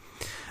bullshit?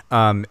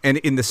 And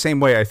in the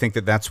same way, I think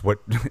that's what,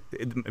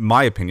 in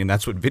my opinion,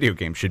 that's what video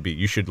games should be.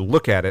 You should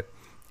look at it,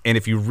 and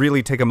if you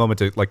really take a moment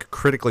to like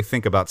critically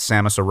think about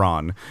Samus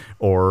Aran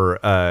or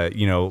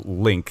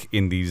Link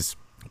in these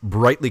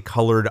brightly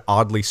colored,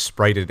 oddly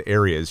sprited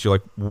areas, you're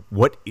like,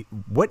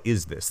 what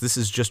is this? This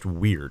is just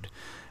weird.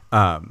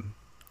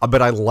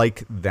 But I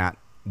like that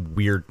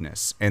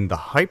weirdness and the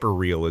hyper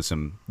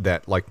realism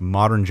that like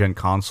modern gen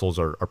consoles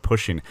are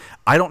pushing.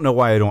 I don't know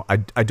why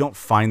I don't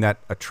find that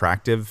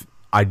attractive.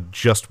 I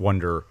just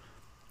wonder,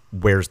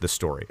 where's the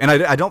story? And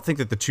I don't think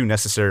that the two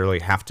necessarily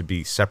have to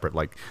be separate.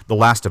 Like The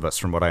Last of Us,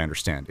 from what I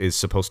understand, is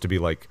supposed to be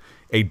like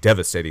a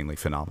devastatingly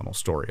phenomenal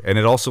story, and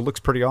it also looks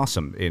pretty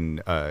awesome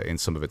in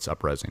some of its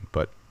upresing.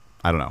 But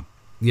I don't know.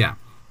 Yeah,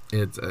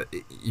 it's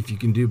if you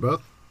can do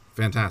both,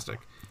 fantastic.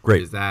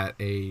 Great. Is that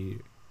a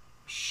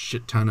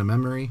shit ton of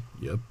memory?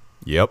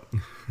 Yep.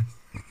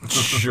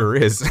 Sure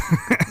is.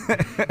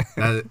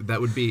 That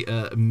would be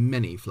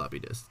many floppy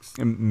disks.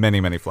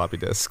 Many floppy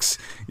disks.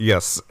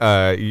 Yes.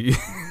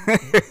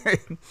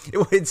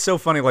 It's so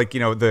funny. Like,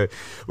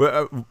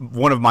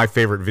 one of my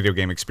favorite video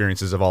game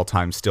experiences of all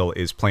time still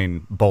is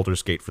playing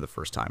Baldur's Gate for the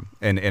first time.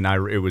 And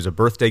it was a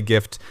birthday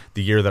gift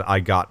the year that I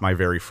got my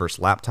very first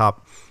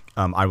laptop.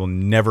 I will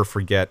never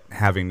forget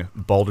having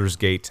Baldur's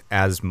Gate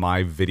as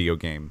my video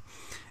game.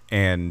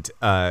 And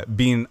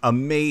being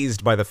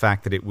amazed by the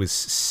fact that it was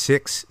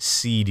 6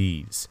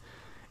 CDs.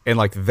 And,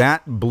 like,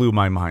 that blew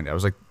my mind. I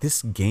was like,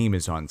 this game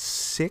is on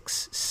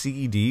 6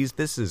 CDs?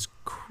 This is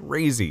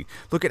crazy.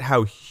 Look at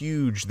how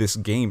huge this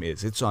game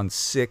is. It's on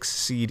 6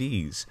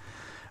 CDs.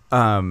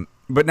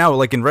 But now,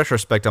 like, in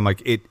retrospect, I'm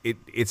like,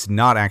 it's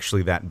not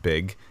actually that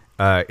big.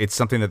 It's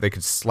something that they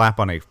could slap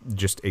on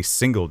just a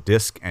single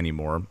disc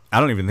anymore. I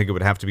don't even think it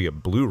would have to be a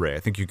Blu-ray. I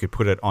think you could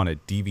put it on a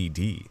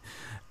DVD.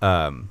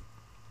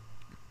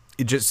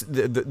 It just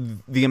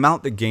the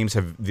amount that games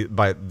have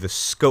by the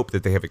scope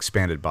that they have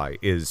expanded by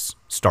is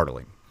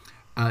startling.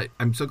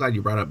 I'm so glad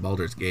you brought up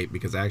Baldur's Gate,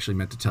 because I actually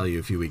meant to tell you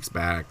a few weeks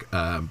back.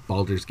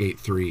 Baldur's Gate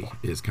 3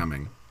 is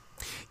coming.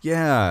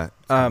 Yeah,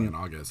 in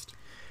August.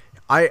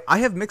 I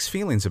have mixed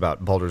feelings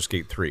about Baldur's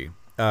Gate 3.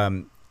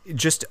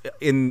 Just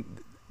in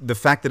the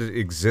fact that it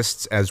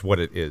exists as what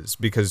it is,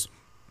 because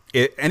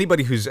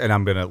anybody who's, and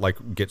I'm gonna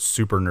like get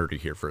super nerdy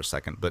here for a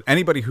second, but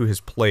anybody who has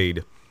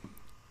played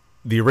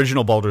the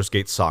original Baldur's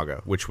Gate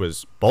saga, which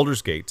was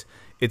Baldur's Gate,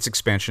 its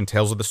expansion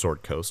Tales of the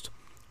Sword Coast,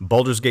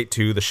 Baldur's Gate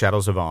 2, The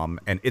Shadows of Amn,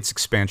 and its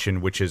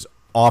expansion, which is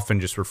often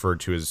just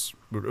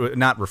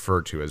not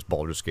referred to as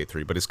Baldur's Gate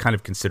 3, but is kind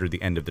of considered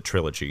the end of the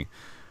trilogy,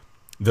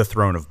 The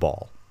Throne of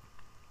Bhaal.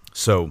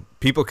 So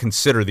people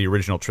consider the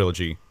original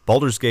trilogy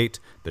Baldur's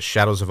Gate, The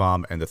Shadows of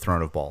Amn, and The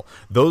Throne of Bhaal.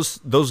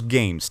 Those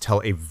games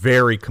tell a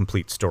very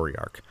complete story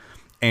arc.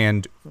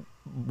 And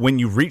when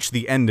you reach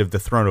the end of The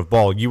Throne of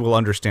Bhaal, you will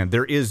understand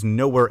there is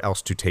nowhere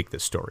else to take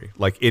this story.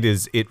 Like,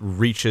 it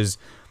reaches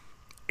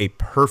a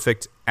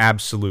perfect,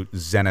 absolute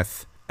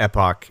zenith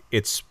epoch.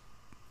 It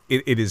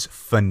is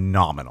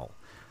phenomenal.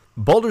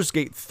 Baldur's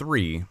Gate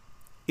 3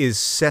 is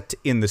set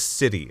in the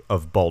city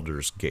of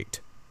Baldur's Gate.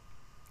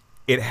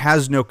 It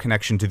has no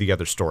connection to the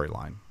other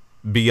storyline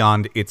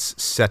beyond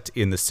it's set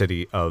in the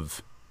city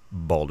of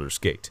Baldur's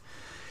Gate.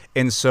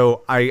 And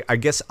so I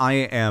guess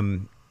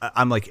I'm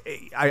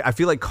like, I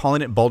feel like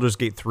calling it Baldur's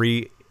Gate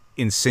 3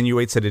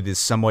 insinuates that it is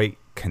some way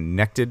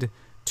connected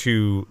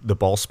to the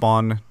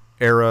Bhaalspawn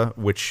era,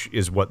 which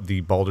is what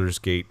the Baldur's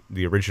Gate,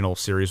 the original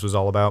series, was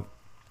all about.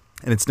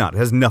 And it's not. It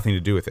has nothing to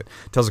do with it.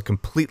 It tells a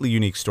completely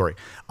unique story.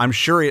 I'm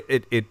sure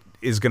it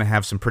is going to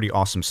have some pretty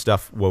awesome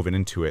stuff woven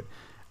into it.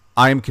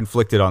 I am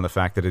conflicted on the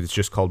fact that it's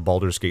just called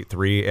Baldur's Gate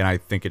 3, and I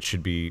think it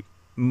should be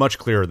much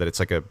clearer that it's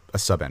like a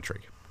sub-entry.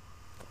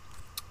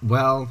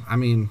 Well, I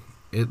mean,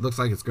 it looks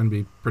like it's going to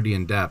be pretty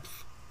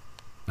in-depth.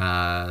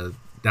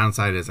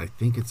 Downside is I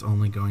think it's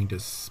only going to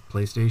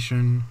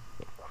PlayStation.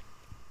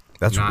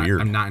 That's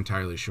weird. I'm not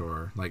entirely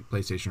sure. Like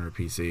PlayStation or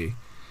PC.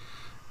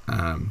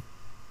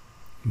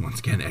 Once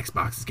again,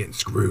 Xbox is getting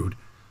screwed.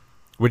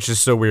 Which is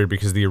so weird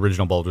because the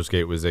original Baldur's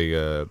Gate was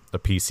a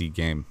PC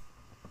game.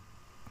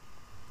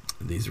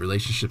 These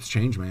relationships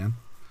change, man.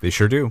 They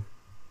sure do.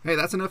 Hey,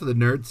 that's enough of the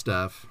nerd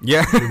stuff.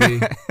 Yeah.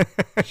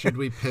 Should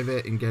we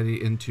pivot and get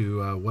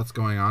into what's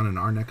going on in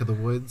our neck of the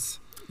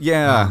woods?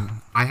 Yeah.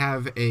 I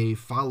have a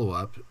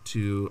follow-up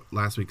to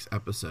last week's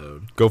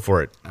episode. Go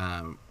for it.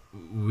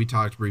 We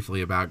talked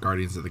briefly about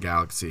Guardians of the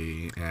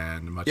Galaxy,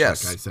 and much like I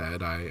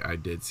said, I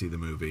did see the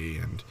movie,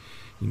 and,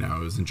 it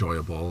was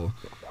enjoyable.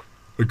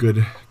 A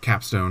good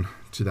capstone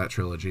to that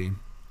trilogy.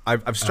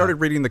 I've started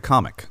reading the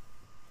comic.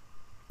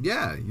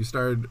 Yeah, you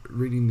started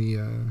reading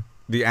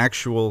the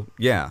actual,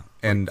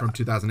 and from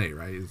 2008,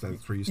 right? Is that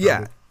where you started?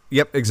 Yeah,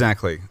 yep,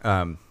 exactly.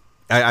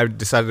 I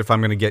decided if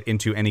I'm going to get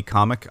into any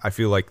comic, I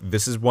feel like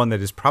this is one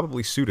that is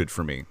probably suited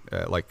for me,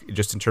 like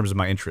just in terms of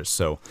my interests.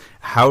 So,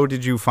 how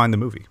did you find the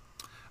movie?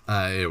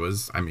 It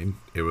was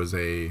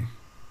a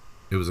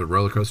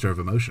roller coaster of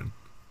emotion.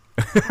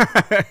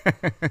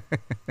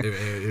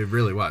 it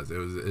really was.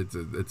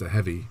 It's a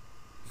heavy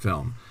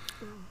film,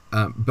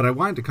 but I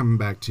wanted to come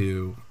back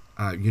to.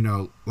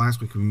 Last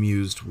week we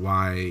mused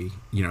why,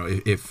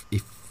 if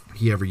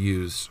he ever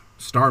used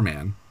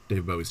Starman,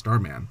 David Bowie's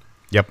Starman,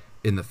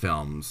 in the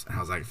films, and I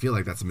was like, I feel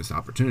like that's a missed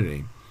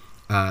opportunity.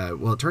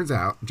 Well, it turns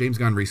out James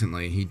Gunn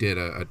recently, he did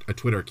a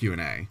Twitter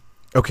Q&A.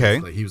 Okay.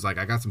 He was like,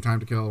 I got some time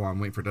to kill while I'm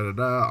waiting for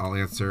da-da-da. I'll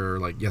answer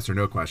like yes or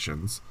no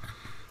questions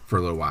for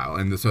a little while.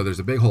 And so there's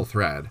a big whole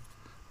thread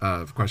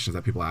of questions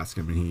that people ask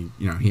him, and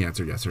he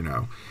answered yes or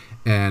no.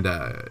 And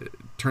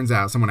turns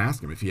out someone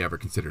asked him if he ever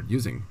considered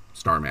using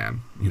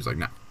Starman. He was like,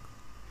 no.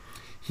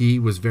 He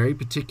was very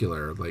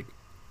particular. Like,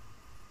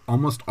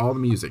 almost all the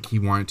music he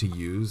wanted to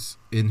use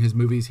in his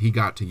movies, he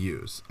got to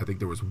use. I think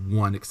there was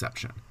one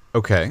exception.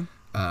 Okay.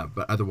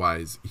 But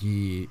otherwise,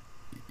 he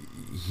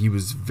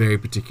was very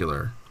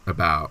particular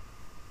about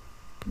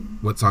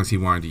what songs he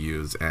wanted to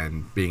use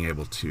and being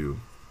able to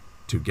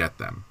get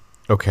them.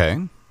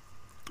 Okay.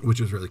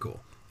 Which was really cool.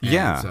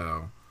 Yeah.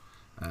 So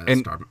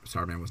And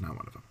Starman was not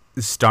one of them.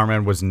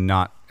 Starman was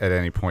not at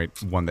any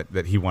point one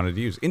that he wanted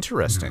to use.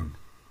 Interesting.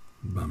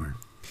 No. Bummer.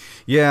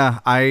 Yeah,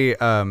 I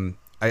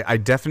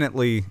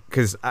definitely,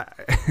 because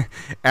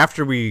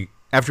after we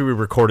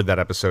recorded that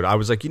episode, I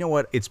was like, you know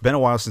what? It's been a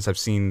while since I've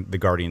seen the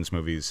Guardians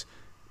movies.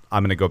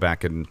 I'm gonna go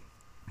back and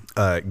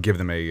give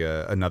them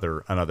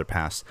another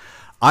pass.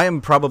 I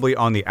am probably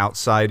on the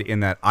outside in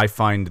that I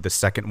find the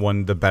second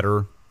one the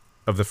better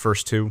of the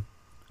first two.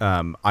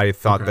 I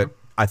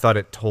thought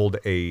it told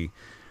a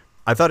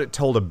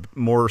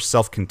more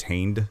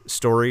self-contained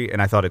story,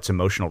 and I thought its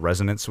emotional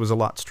resonance was a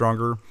lot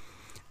stronger.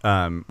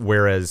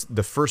 Whereas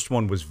the first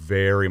one was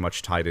very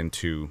much tied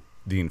into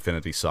the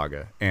Infinity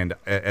Saga. And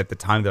at the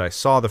time that I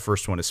saw the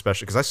first one,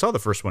 especially because I saw the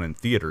first one in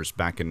theaters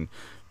back in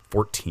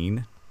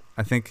 2014,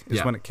 I think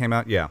is when it came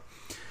out. Yeah.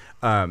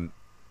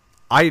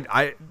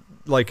 I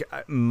like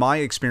my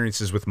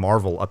experiences with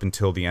Marvel up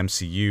until the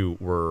MCU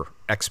were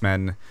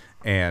X-Men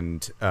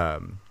and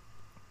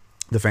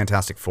the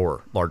Fantastic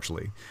Four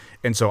largely.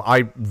 And so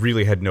I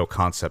really had no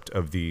concept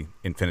of the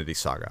Infinity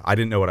Saga. I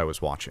didn't know what I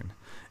was watching.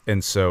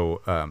 And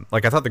so, I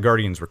thought the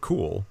Guardians were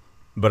cool,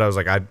 but I was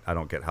like, I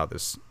don't get how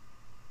this,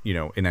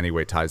 in any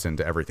way ties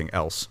into everything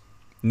else.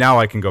 Now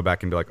I can go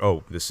back and be like,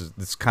 oh, this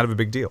is kind of a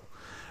big deal.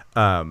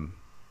 So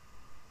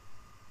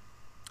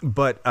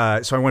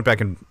I went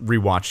back and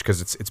rewatched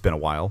because it's been a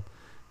while.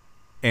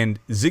 And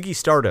Ziggy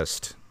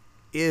Stardust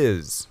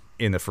is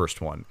in the first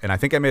one. And I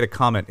think I made a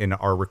comment in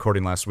our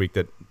recording last week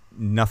that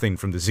nothing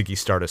from the Ziggy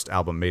Stardust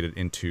album made it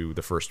into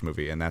the first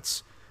movie, and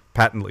that's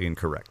patently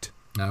incorrect.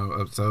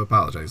 No, so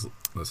apologize,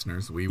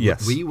 listeners. We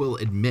will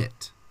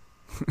admit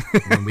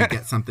when we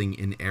get something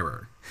in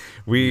error.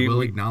 We will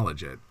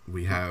acknowledge it.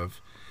 We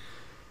have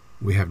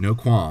no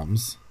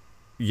qualms.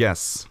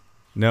 Yes.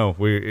 No.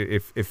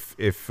 If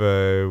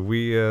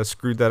we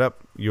screwed that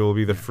up, you'll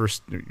be the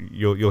first.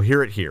 You'll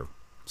hear it here.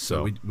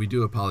 So we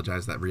do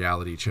apologize that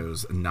reality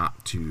chose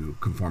not to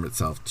conform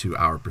itself to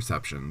our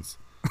perceptions.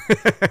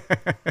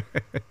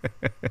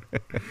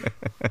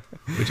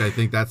 Which I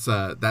think that's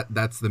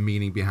the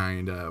meaning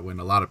behind when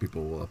a lot of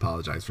people will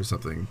apologize for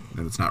something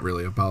and it's not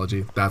really an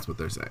apology. That's what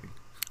they're saying.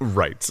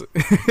 Right.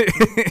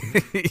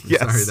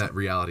 Yes. Sorry that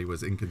reality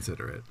was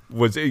inconsiderate.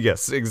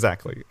 Yes,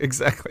 exactly.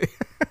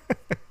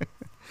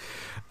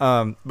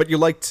 But you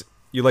liked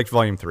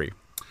Volume 3.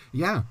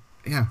 Yeah.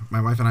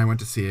 My wife and I went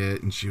to see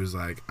it, and she was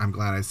like, "I'm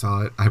glad I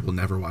saw it. I will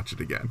never watch it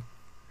again."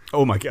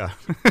 Oh my god.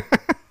 I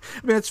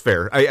mean, that's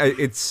fair.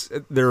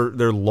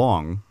 They're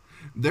long.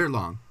 They're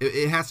long.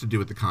 It has to do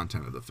with the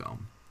content of the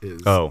film.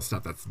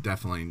 Stuff that's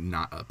definitely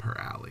not up her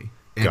alley.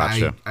 And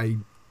gotcha. I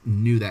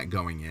knew that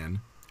going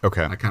in.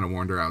 Okay. I kind of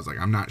warned her. I was like,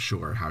 I'm not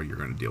sure how you're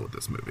going to deal with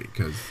this movie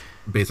because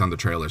based on the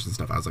trailers and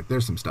stuff, I was like,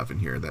 there's some stuff in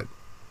here that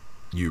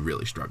you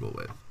really struggle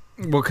with.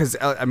 Well, because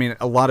I mean,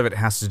 a lot of it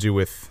has to do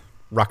with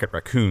Rocket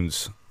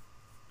Raccoon's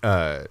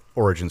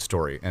origin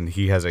story, and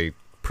he has a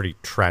pretty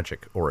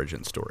tragic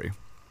origin story.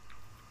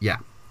 Yeah.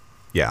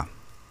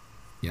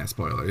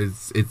 Spoiler.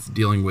 It's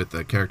dealing with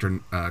a character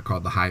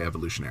called the High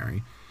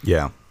Evolutionary.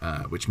 Yeah.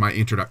 Which my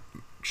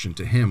introduction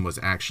to him was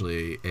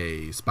actually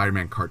a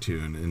Spider-Man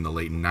cartoon in the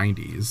late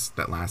 90s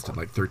that lasted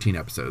like 13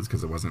 episodes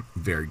because it wasn't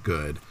very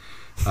good.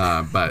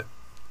 But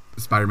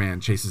Spider-Man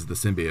chases the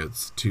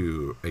symbiotes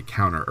to a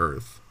counter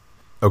Earth.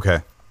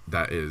 Okay.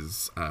 That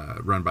is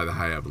run by the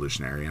High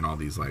Evolutionary and all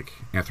these like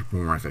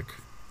anthropomorphic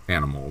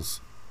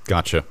animals.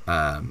 Gotcha.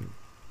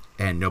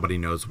 And nobody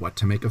knows what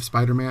to make of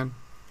Spider-Man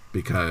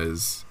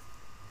because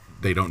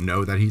they don't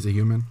know that he's a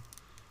human.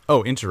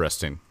 Oh,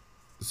 interesting.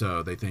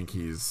 So they think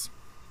he's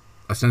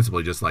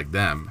ostensibly just like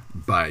them,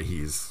 but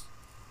he's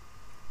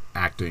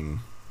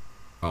acting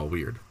all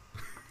weird.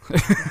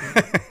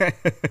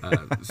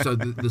 So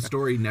the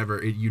story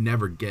you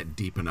never get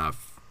deep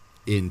enough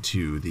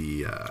into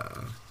the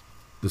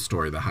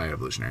story of the High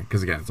Evolutionary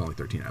because again, it's only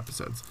 13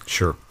 episodes.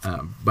 Sure.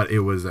 But it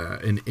was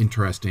an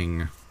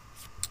interesting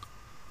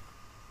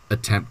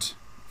attempt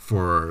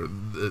for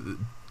the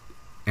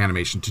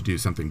animation to do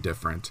something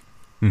different.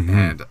 Mm-hmm.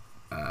 And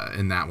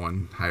in that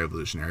one, High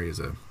Evolutionary is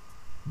a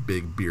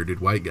big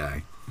bearded white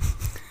guy.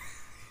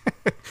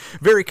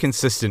 Very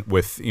consistent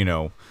with,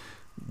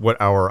 what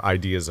our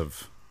ideas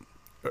of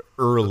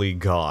early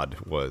God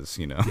was,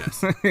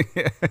 Yes.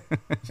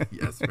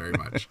 Yes, very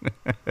much.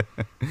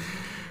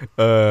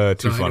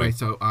 Too funny. Anyway,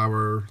 so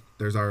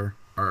there's our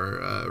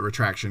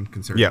retraction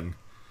concerning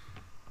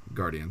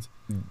Guardians.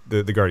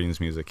 The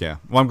Guardians music, yeah.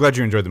 Well, I'm glad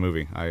you enjoyed the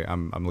movie.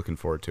 I'm looking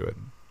forward to it.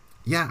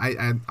 Yeah,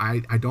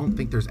 I don't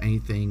think there's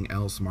anything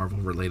else Marvel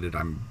related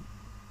I'm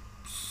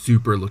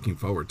super looking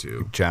forward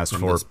to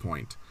from this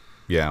point.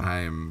 Yeah.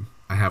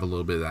 I have a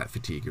little bit of that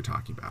fatigue you're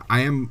talking about. I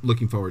am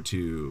looking forward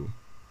to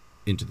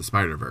Into the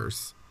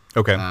Spider-Verse.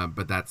 Okay.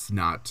 But that's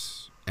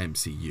not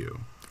MCU.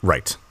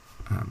 Right.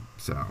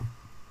 So.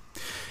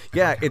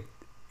 Yeah,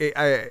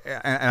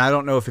 I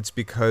don't know if it's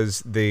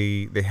because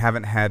they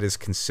haven't had as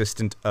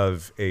consistent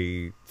of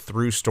a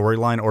through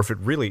storyline, or if it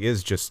really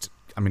is just,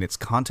 it's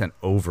content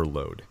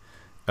overload.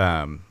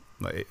 When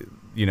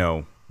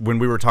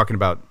we were talking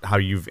about how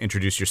you've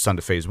introduced your son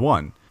to Phase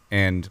 1,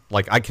 And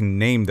like I can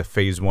name the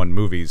Phase 1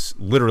 movies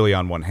literally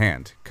on one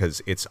hand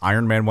because it's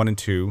Iron Man 1 and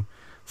 2,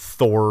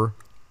 Thor,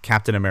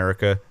 Captain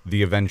America,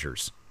 The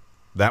Avengers.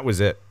 That was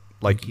it.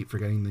 Like, I keep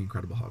forgetting the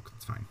Incredible Hulk.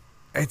 It's fine.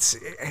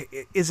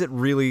 Is it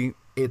really?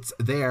 It's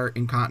there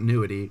in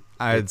continuity.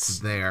 It's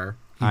there.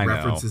 He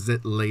references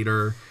it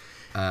later.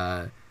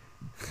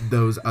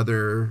 Those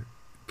other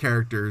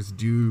characters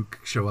do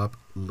show up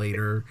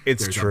later.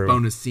 There's true. A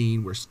bonus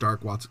scene where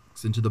Stark walks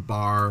into the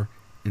bar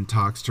and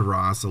talks to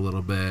Ross a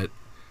little bit.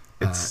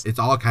 It's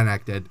all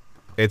connected.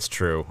 It's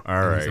true.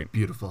 All right. He's a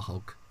beautiful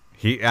Hulk.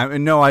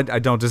 No, I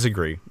don't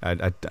disagree. I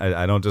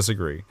don't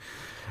disagree.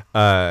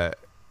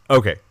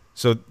 Okay,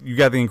 so you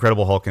got the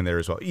Incredible Hulk in there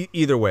as well.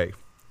 Either way,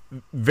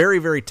 very,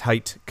 very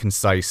tight,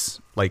 concise,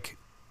 like,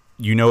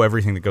 you know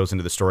everything that goes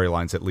into the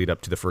storylines that lead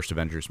up to the first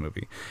Avengers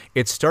movie.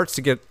 It starts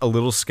to get a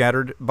little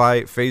scattered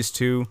by Phase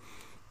 2.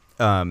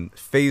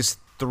 Phase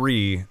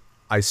 3,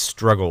 I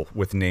struggle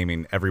with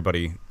naming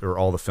everybody or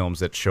all the films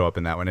that show up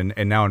in that one.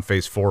 And now in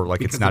Phase 4, like,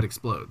 because it's not... It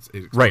explodes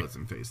right.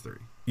 In Phase 3.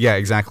 Yeah,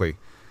 exactly.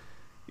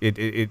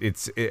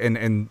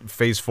 And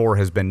Phase 4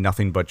 has been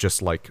nothing but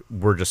just like,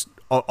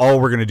 all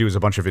we're going to do is a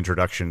bunch of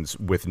introductions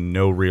with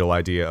no real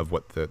idea of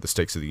what the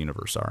stakes of the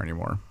universe are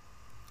anymore.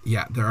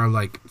 Yeah, there are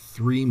like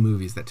 3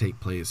 movies that take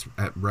place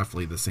at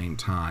roughly the same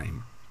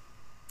time.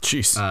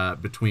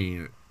 Jeez.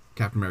 Between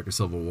Captain America: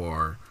 Civil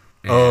War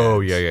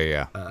and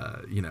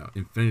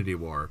Infinity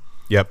War.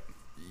 Yep.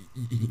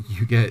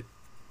 You get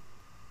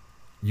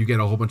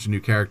a whole bunch of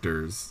new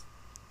characters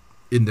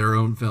in their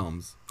own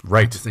films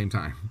at the same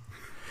time.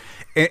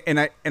 And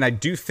I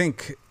do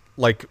think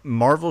like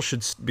Marvel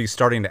should be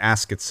starting to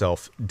ask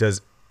itself,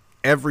 does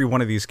every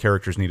one of these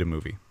characters need a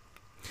movie?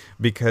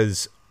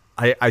 Because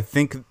I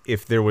think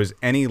if there was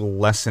any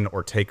lesson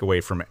or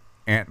takeaway from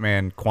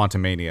Ant-Man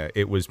Quantumania,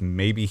 it was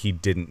maybe he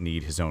didn't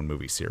need his own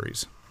movie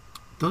series.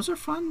 Those are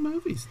fun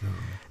movies,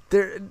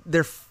 though.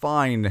 They're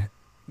fine,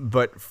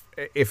 but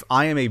if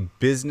I'm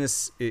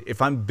business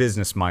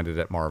minded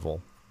at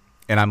Marvel,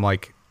 and I'm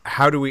like,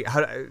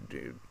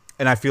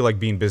 and I feel like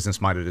being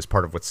business minded is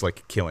part of what's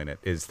like killing it.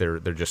 Is they're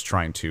just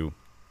trying to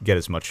get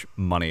as much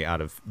money out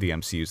of the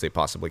MCU as they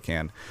possibly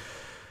can.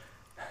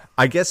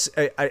 I guess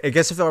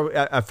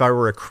if I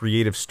were a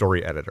creative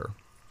story editor,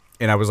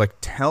 and I was like,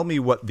 tell me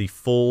what the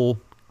full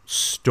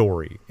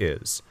story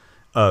is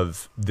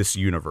of this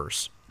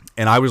universe,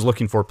 and I was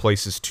looking for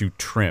places to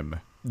trim.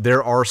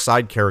 There are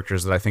side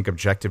characters that I think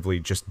objectively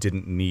just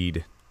didn't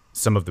need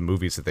some of the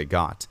movies that they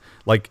got.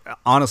 Like,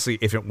 honestly,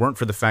 if it weren't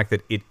for the fact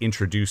that it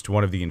introduced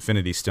one of the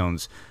Infinity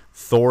Stones,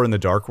 Thor in the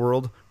Dark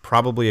World,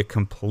 probably a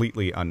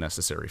completely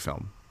unnecessary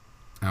film.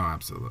 Oh,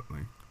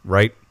 absolutely.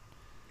 Right?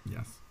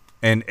 Yes.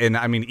 And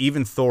I mean,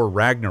 even Thor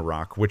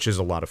Ragnarok, which is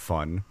a lot of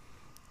fun,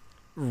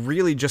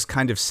 really just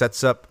kind of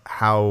sets up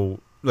how,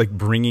 like,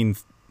 bringing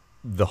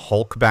the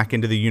Hulk back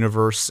into the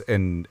universe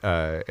and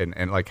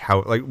like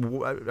how, like,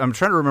 I'm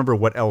trying to remember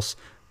what else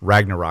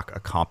Ragnarok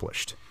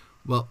accomplished.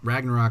 Well,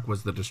 Ragnarok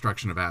was the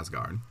destruction of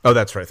Asgard. Oh,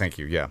 that's right. Thank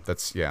you. Yeah,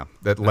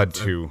 that led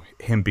to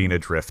him being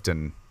adrift,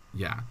 and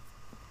yeah,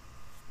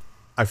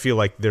 I feel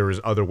like there was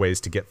other ways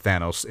to get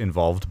Thanos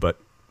involved, but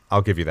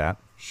I'll give you that.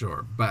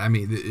 Sure, but I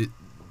mean,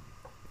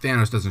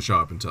 Thanos doesn't show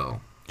up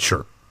until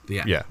the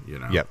end. Yeah, you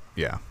know. Yep.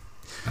 Yeah.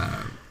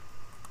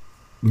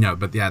 No,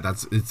 but yeah,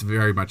 it's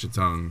very much its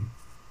own,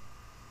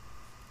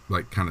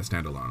 like, kind of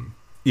standalone.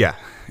 Yeah,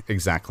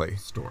 exactly.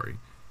 Story.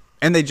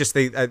 And I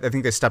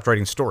think they stopped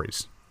writing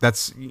stories.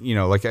 That's, you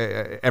know, like,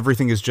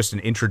 everything is just an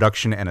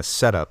introduction and a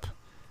setup.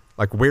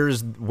 Like, where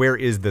is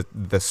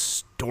the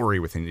story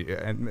within you?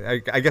 And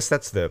I guess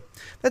that's the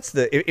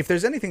if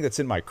there's anything that's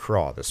in my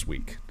craw this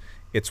week,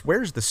 it's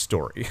where's the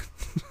story?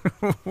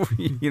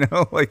 You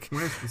know, like,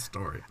 where's the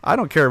story? I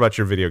don't care about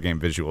your video game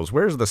visuals.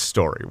 Where's the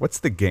story? What's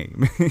the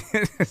game?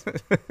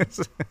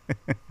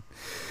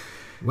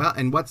 Well,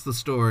 and what's the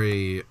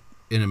story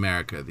in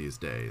America these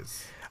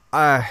days?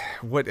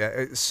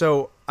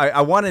 So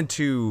I wanted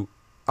to.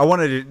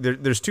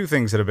 There's 2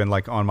 things that have been,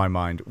 like, on my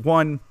mind.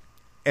 One,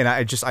 and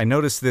I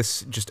noticed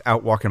this just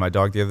out walking my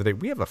dog the other day.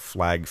 We have a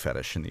flag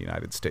fetish in the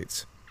United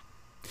States,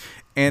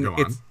 and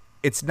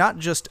it's not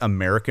just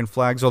American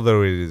flags,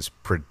 although it is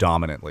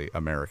predominantly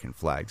American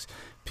flags.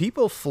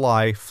 People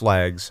fly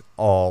flags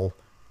all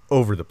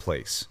over the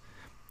place.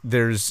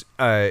 There's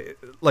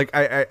like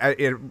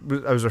I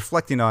was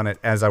reflecting on it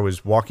as I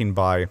was walking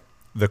by.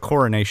 The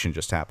coronation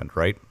just happened,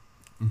 right?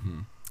 Mm-hmm.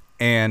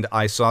 And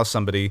I saw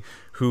somebody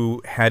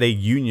who had a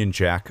Union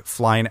Jack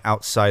flying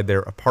outside their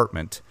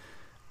apartment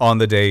on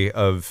the day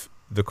of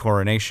the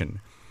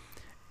coronation.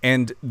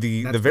 And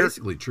that's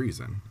basically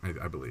treason,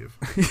 I believe.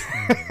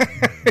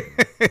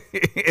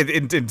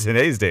 in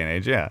today's day and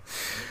age, yeah.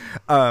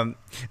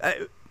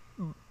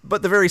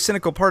 But the very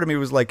cynical part of me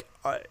was like,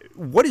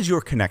 what is your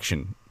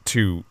connection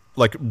to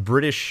like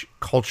British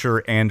culture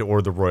and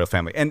or the royal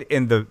family.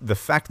 And the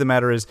fact of the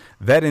matter is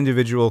that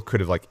individual could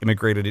have like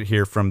immigrated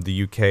here from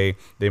the UK.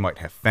 They might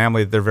have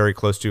family that they're very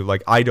close to.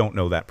 Like, I don't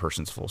know that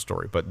person's full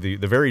story, but the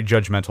very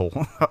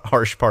judgmental,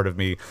 harsh part of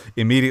me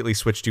immediately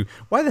switched to,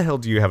 why the hell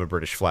do you have a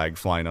British flag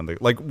flying on the,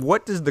 like,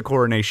 what does the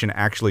coronation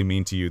actually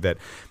mean to you? That,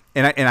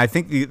 and I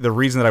think the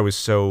reason that I was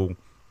so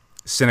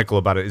cynical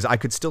about it is I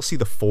could still see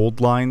the fold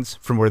lines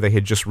from where they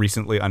had just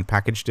recently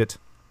unpackaged it.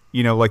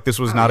 You know, like, this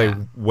was not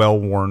a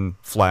well-worn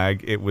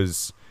flag.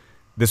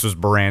 This was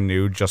brand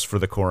new just for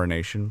the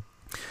coronation.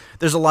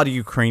 There's a lot of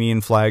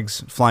Ukrainian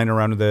flags flying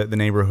around the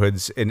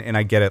neighborhoods, and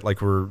I get it. Like,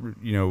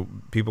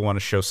 people want to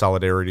show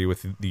solidarity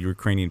with the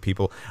Ukrainian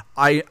people.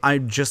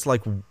 I'm just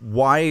like,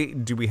 why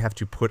do we have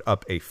to put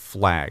up a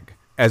flag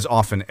as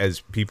often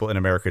as people in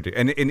America do?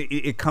 And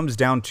it comes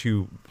down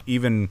to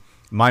even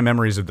my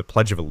memories of the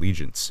Pledge of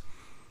Allegiance.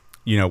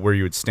 You know, where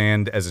you would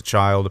stand as a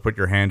child, put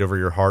your hand over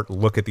your heart,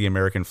 look at the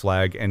American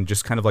flag, and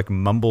just kind of like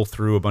mumble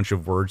through a bunch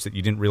of words that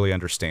you didn't really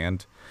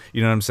understand.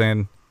 You know what I'm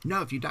saying?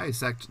 No, if you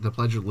dissect the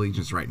Pledge of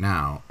Allegiance right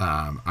now,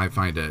 I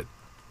find it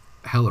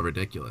hella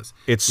ridiculous.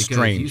 It's because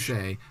strange. You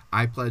say,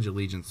 I pledge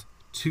allegiance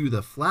to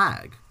the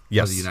flag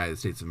Yes. of the United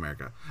States of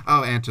America.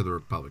 Oh, and to the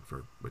Republic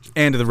for which it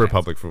And to the stands.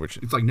 Republic for which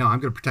It's like, no, I'm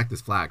going to protect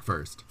this flag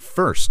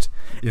first.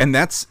 Yeah. And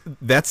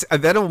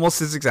that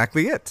almost is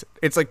exactly it.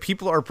 It's like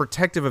people are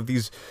protective of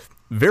these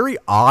very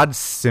odd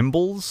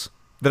symbols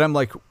that I'm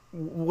like,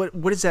 what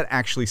does that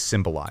actually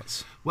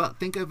symbolize? Well,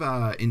 think of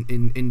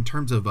in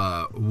terms of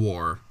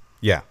war.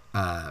 Yeah.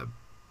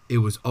 It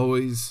was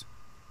always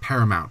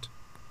paramount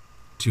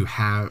to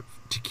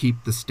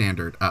keep the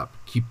standard up,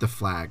 keep the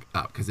flag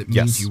up, because it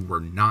means Yes. you were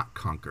not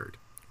conquered.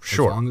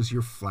 Sure. As long as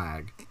your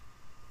flag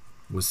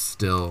was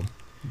still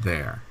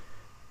there.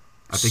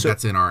 I think So-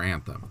 that's in our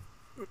anthem.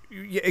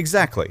 Yeah,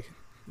 exactly.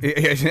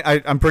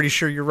 I'm pretty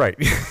sure you're right.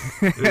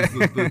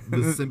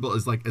 The symbol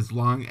is like, as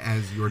long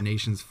as your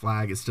nation's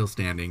flag is still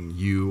standing,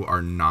 you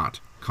are not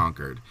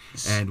conquered,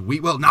 and we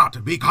will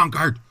not be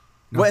conquered.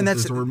 Well, and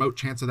There's that's a remote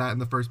chance of that in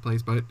the first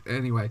place, but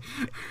anyway.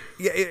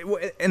 Yeah,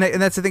 and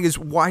that's the thing is,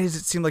 why does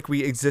it seem like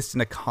we exist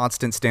in a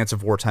constant stance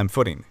of wartime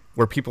footing,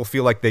 where people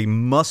feel like they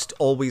must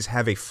always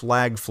have a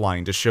flag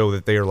flying to show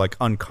that they are like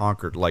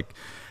unconquered? Like,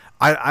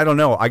 I don't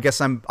know. I guess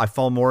I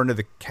fall more into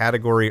the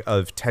category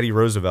of Teddy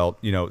Roosevelt.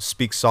 You know,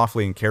 speak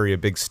softly and carry a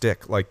big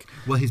stick. Like,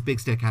 Well, his big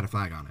stick had a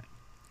flag on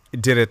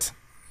it. did it?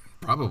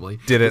 Probably.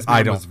 Did it? This man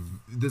I don't.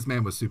 This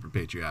man was super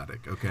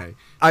patriotic. Okay,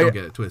 I- don't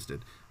get it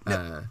twisted.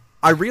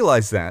 I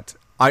realize that.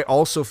 I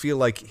also feel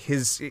like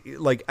his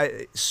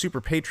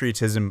super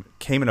patriotism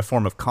came in a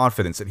form of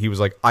confidence that he was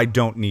like, I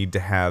don't need to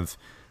have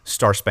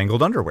Star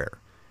Spangled Underwear,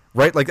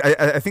 right? Like,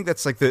 I think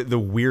that's like the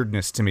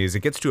weirdness to me is it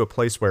gets to a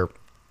place where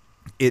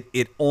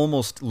it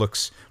almost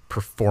looks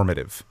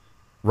performative,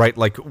 right?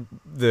 Like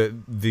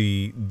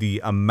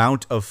the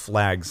amount of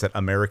flags that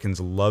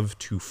Americans love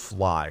to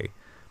fly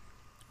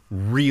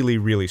really,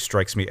 really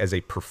strikes me as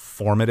a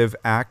performative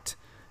act.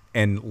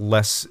 And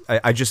less,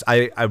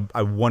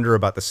 I wonder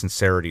about the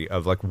sincerity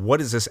of like, what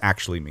does this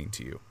actually mean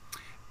to you?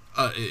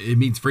 It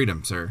means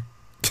freedom, sir.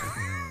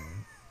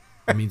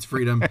 It means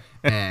freedom,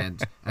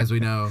 and as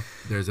we know,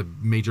 there's a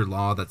major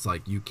law that's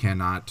like you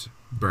cannot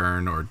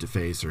burn or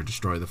deface or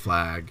destroy the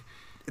flag.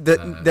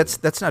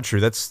 That's not true.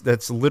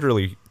 That's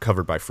literally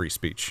covered by free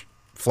speech.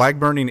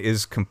 Flag burning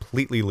is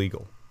completely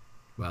legal.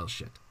 Well,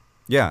 shit.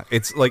 Yeah,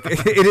 it's like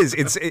it is.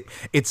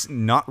 It's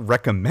not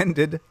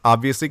recommended,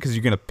 obviously, because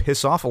you're going to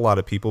piss off a lot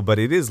of people. But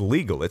it is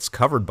legal. It's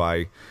covered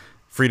by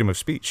freedom of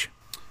speech.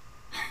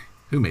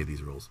 Who made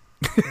these rules?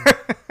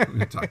 I'm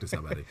gonna talk to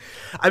somebody.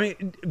 I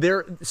mean,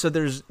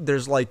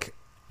 there's like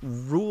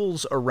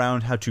rules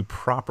around how to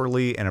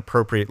properly and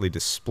appropriately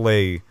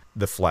display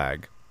the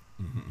flag.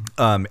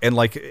 And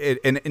like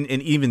and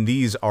even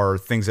these are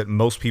things that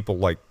most people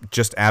like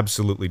just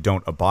absolutely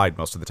don't abide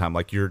most of the time.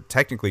 Like, you're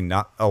technically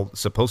not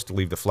supposed to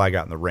leave the flag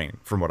out in the rain,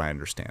 from what I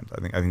understand.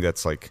 I think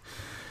that's like,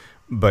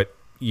 but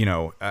you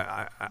know,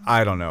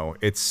 I don't know.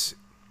 It's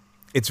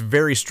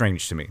very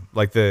strange to me.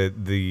 Like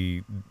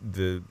the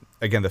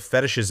again, the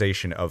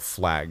fetishization of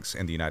flags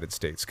in the United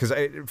States, because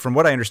from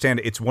what I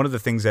understand, it's one of the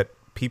things that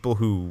people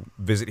who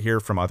visit here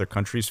from other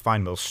countries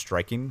find most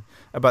striking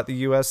about the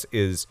U.S.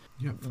 is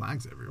You have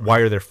flags everywhere. why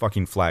are there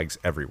fucking flags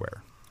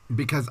everywhere?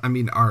 Because I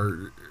mean,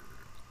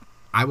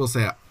 I will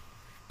say,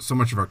 so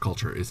much of our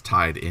culture is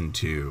tied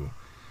into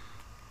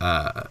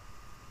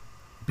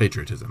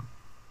patriotism.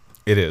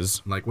 It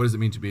is. Like, what does it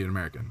mean to be an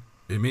American?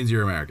 It means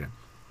you're American.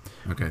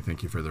 Okay,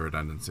 thank you for the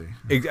redundancy.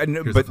 Here's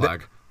but the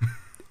flag.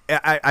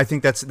 I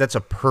think that's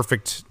a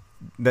perfect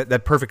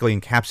that perfectly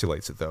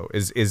encapsulates it, though.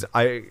 Is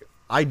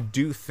I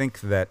do think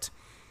that.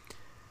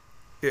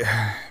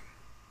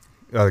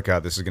 Oh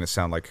God, this is going to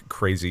sound like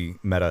crazy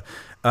meta.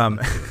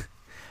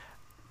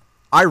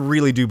 I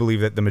really do believe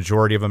that the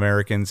majority of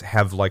Americans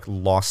have like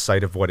lost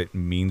sight of what it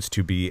means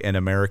to be an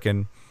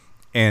American,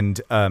 and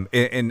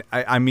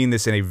I mean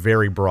this in a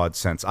very broad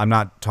sense. I'm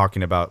not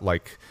talking about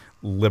like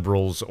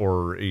liberals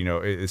or, you know,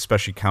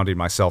 especially counting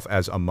myself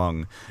as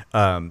among.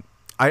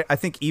 I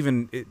think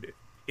even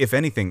if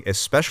anything,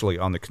 especially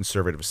on the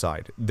conservative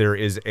side, there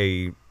is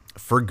a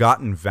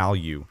forgotten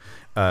value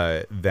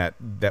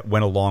that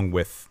went along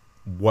with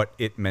what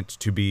it meant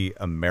to be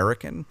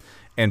American.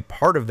 And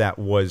part of that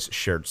was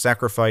shared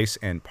sacrifice,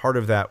 and part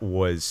of that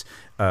was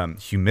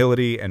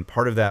humility, and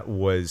part of that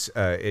was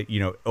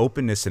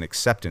openness and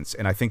acceptance.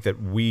 And I think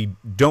that we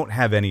don't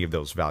have any of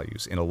those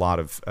values in a lot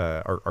of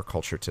our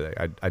culture today.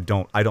 I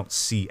don't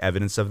see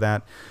evidence of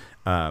that.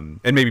 And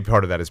maybe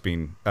part of that is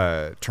being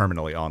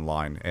terminally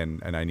online,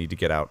 and I need to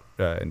get out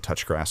and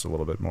touch grass a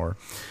little bit more.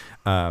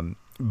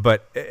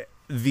 But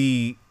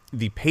the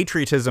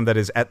patriotism that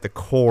is at the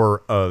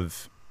core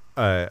of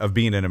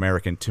being an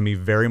American, to me,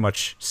 very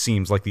much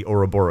seems like the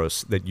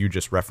Ouroboros that you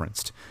just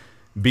referenced.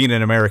 Being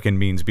an American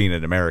means being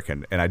an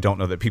American, and I don't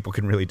know that people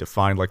can really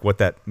define like what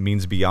that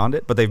means beyond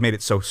it. But they've made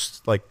it so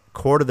like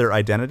core to their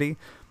identity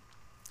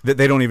that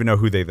they don't even know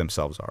who they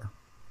themselves are.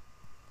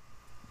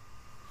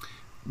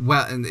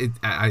 Well, and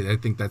I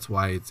think that's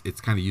why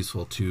it's kind of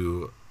useful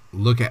to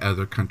look at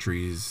other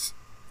countries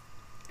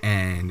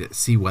and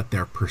see what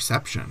their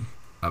perception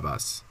of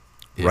us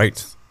is.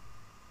 Right.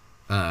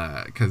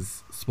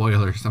 Because,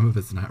 spoiler, some of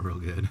it's not real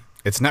good.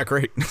 It's not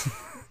great.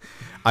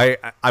 I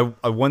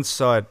once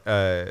saw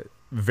it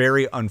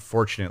very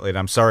unfortunately, and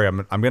I'm sorry,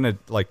 I'm gonna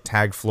like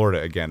tag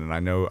Florida again, and I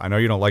know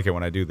you don't like it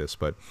when I do this,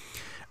 but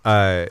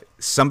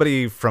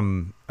somebody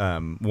from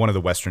one of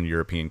the Western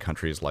European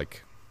countries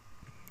like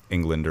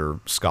England or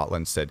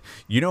Scotland said,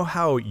 "You know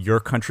how your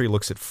country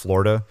looks at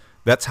Florida?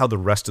 That's how the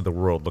rest of the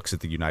world looks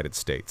at the United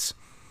States."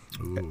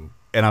 Ooh.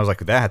 And I was like,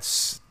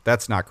 that's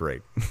not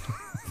great.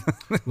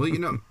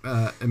 Well,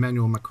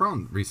 Emmanuel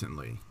Macron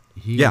recently,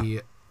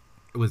 he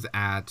was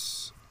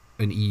at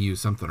an EU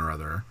something or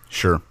other.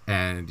 Sure.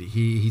 And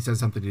he said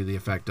something to the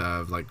effect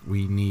of, like,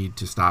 we need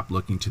to stop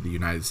looking to the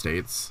United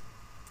States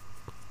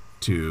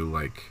to,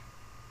 like,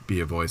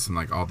 be a voice in,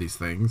 like, all these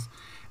things.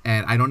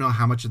 And I don't know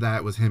how much of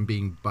that was him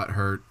being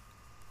butthurt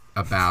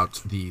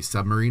about the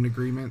submarine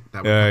agreement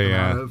that we're coming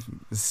out of.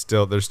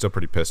 They're still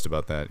pretty pissed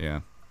about that,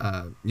 yeah.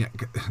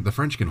 The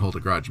French can hold a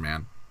grudge,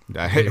 man.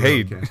 Hey,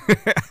 really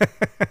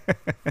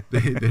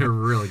they're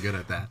really good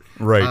at that,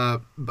 right?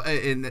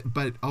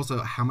 But also,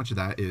 how much of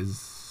that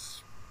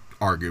is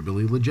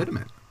arguably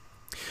legitimate?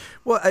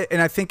 Well,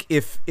 I think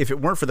if it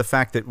weren't for the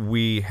fact that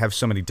we have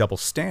so many double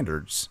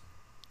standards,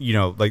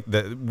 like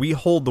we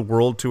hold the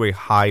world to a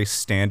high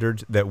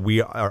standard that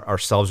we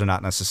ourselves are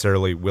not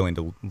necessarily willing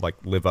to like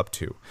live up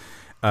to,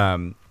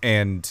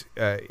 and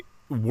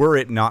were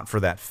it not for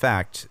that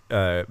fact,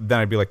 then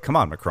I'd be like, come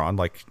on, Macron,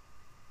 like.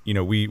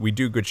 We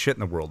do good shit in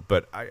the world,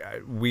 but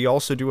we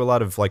also do a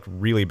lot of like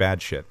really bad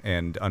shit.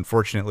 And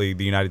unfortunately,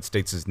 the United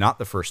States is not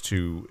the first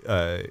to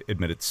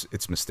admit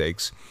its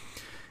mistakes.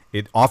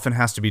 It often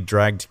has to be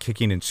dragged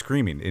kicking and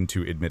screaming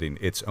into admitting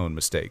its own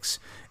mistakes.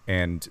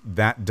 And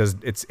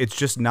it's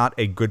just not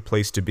a good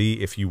place to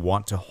be if you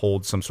want to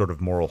hold some sort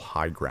of moral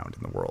high ground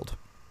in the world.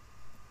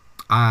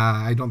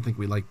 I don't think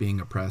we like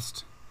being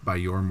oppressed by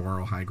your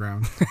moral high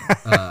ground.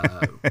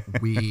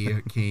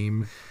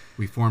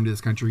 We formed this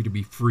country to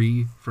be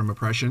free from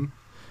oppression.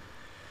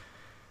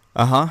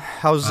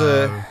 How's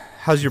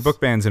your book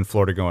bans in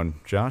Florida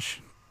going,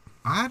 Josh?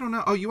 I don't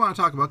know. Oh, you want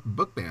to talk about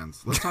book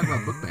bans? Let's talk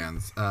about book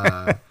bans.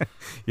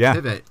 Yeah.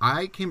 Pivot.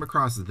 I came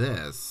across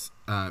this.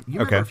 You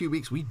remember a few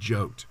weeks we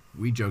joked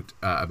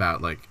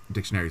about like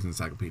dictionaries and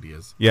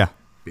encyclopedias. Yeah.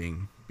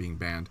 Being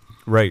banned.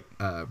 Right.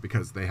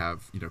 Because they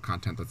have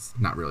content that's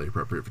not really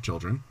appropriate for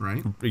children,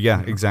 right?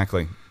 Yeah,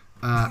 exactly.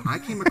 I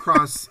came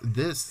across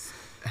this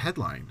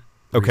headline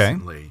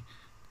recently,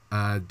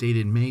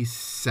 dated May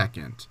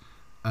 2nd.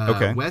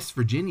 West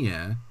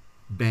Virginia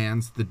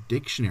bans the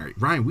dictionary.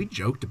 Ryan, we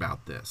joked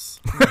about this.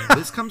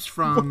 This comes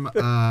from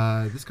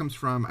I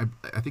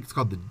think it's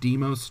called the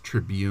Demos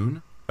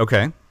Tribune.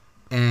 Okay.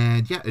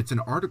 And yeah, it's an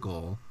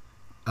article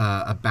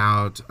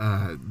about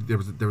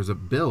there was a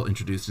bill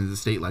introduced into the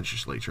state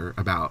legislature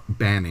about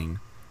banning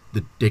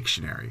the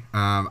dictionary.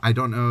 I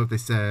don't know if they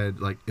said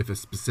like if a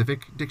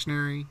specific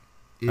dictionary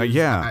is,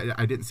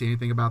 I didn't see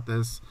anything about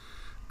this.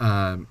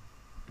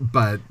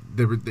 But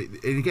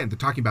and again, they're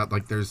talking about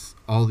like there's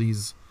all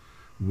these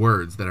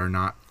words that are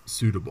not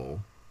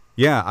suitable.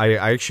 Yeah,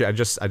 I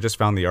just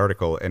found the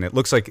article, and it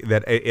looks like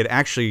that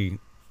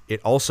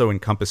it also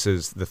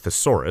encompasses the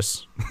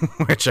thesaurus,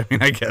 which I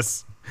mean I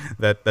guess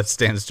that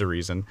stands to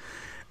reason,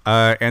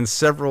 and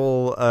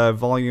several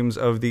volumes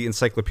of the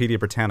Encyclopedia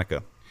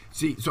Britannica.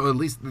 See, so at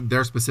least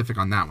they're specific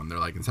on that one. They're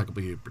like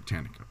Encyclopedia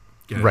Britannica.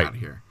 Get it out of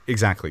here.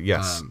 Exactly.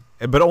 Yes,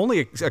 but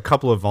only a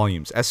couple of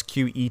volumes. S,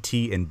 Q, E,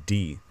 T, and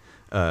D,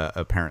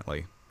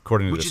 apparently,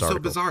 according to this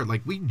article. Which is so bizarre.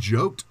 Like we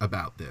joked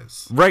about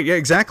this. Right. Yeah.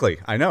 Exactly.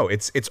 I know.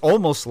 It's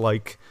almost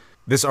like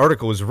this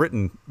article was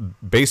written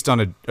based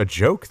on a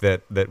joke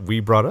that we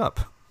brought up.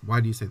 Why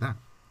do you say that?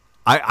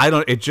 I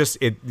don't.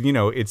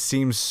 It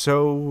seems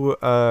so.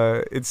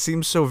 It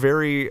seems so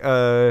very.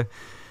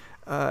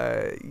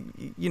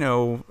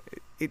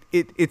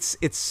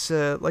 It's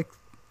like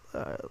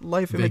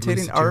life Vaguely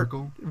imitating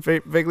satirical?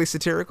 art, vaguely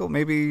satirical.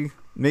 Maybe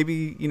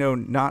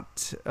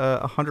not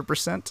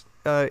 100%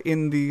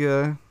 in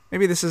the.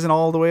 Maybe this isn't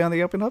all the way on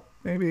the up and up.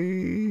 Maybe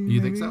You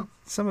think so?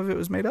 Some of it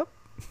was made up.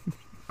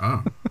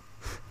 Oh.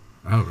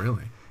 Oh,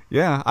 really?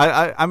 Yeah,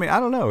 I mean, I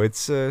don't know.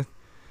 It's I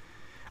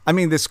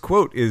mean, this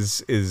quote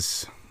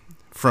is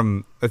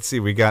from, let's see,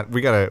 we got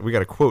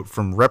a quote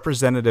from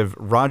Representative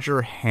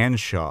Roger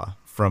Hanshaw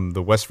from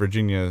the West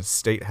Virginia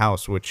State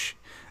House, which,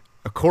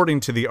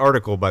 according to the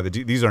article by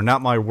these are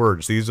not my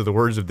words, these are the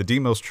words of the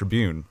Demos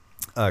Tribune.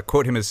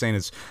 Quote him as saying,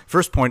 his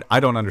first point, I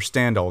don't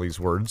understand all these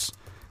words.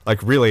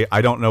 Like, really,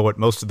 I don't know what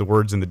most of the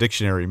words in the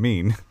dictionary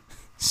mean.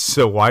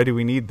 So why do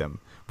we need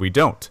them? We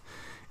don't.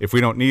 If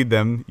we don't need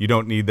them, you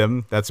don't need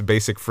them. That's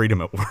basic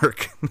freedom at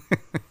work.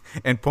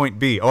 And point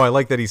B. Oh, I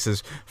like that he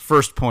says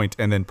first point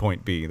and then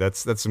point B.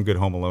 That's some good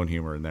Home Alone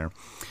humor in there.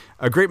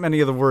 A great many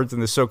of the words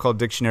in the so-called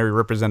dictionary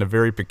represent a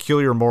very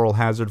peculiar moral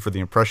hazard for the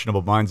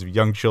impressionable minds of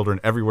young children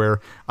everywhere.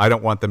 I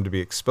don't want them to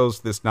be exposed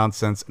to this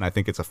nonsense, and I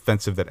think it's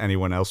offensive that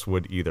anyone else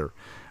would either.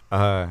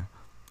 I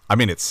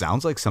mean, it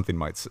sounds like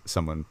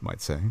someone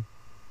might say.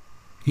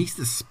 He's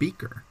the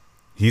speaker.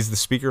 He's the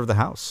Speaker of the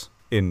House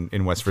in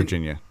West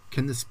Virginia.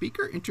 Can the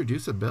speaker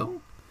introduce a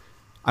bill?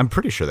 I'm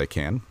pretty sure they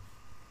can.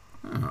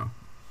 Oh.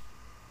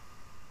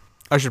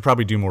 I should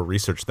probably do more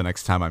research the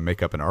next time I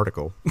make up an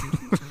article.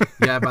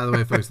 Yeah, by the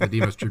way, folks, the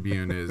Demos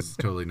Tribune is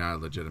totally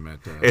not legitimate.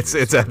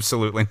 It's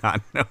absolutely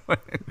not. No.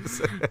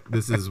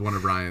 This is one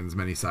of Ryan's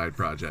many side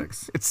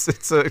projects.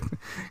 It's a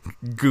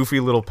goofy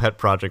little pet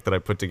project that I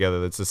put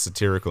together that's a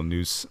satirical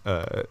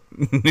newsletter.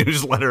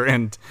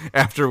 And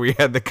after we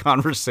had the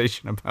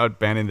conversation about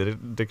banning the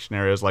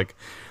dictionary, I was like,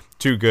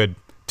 too good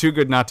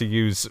not to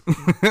use.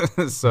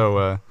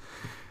 So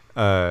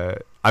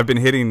I've been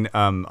hitting,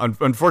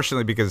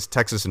 unfortunately, because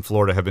Texas and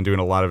Florida have been doing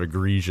a lot of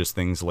egregious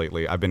things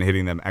lately, I've been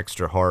hitting them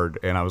extra hard,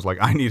 and I was like,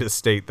 I need a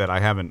state that I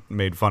haven't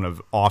made fun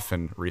of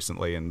often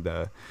recently,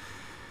 and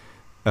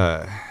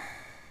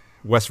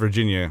West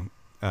Virginia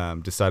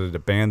decided to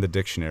ban the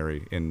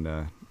dictionary in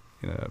a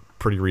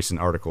pretty recent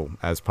article,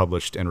 as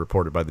published and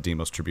reported by the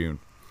Demos Tribune.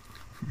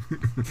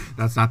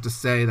 That's not to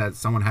say that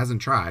someone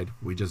hasn't tried.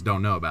 We just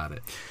don't know about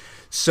it.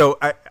 So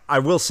I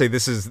will say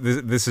this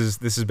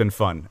has been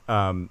fun.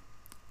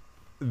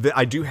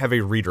 I do have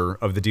a reader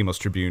of the Demos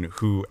Tribune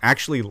who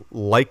actually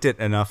liked it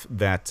enough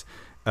that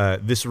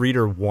this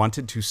reader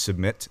wanted to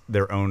submit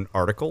their own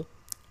article.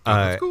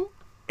 That's cool.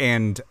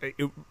 And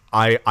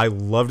I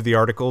loved the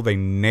article. They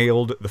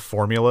nailed the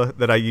formula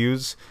that I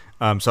use.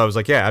 So I was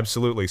like, yeah,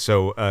 absolutely.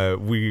 So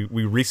we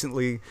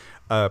recently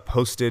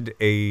posted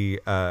a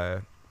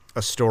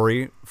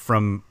story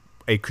from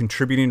a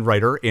contributing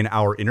writer in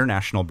our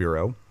international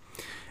bureau.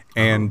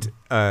 And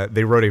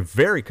they wrote a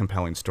very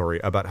compelling story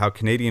about how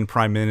Canadian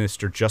Prime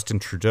Minister Justin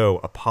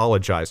Trudeau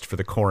apologized for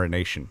the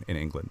coronation in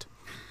England.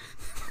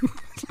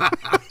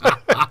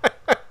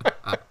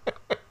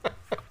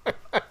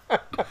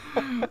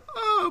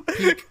 Oh,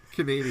 peak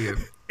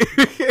Canadian.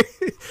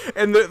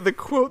 And the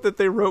quote that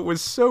they wrote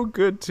was so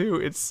good, too.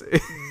 It's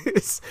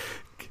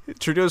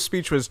Trudeau's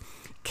speech was,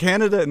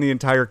 Canada and the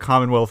entire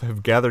Commonwealth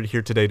have gathered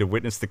here today to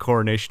witness the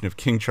coronation of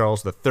King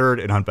Charles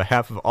III, and on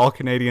behalf of all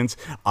Canadians,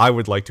 I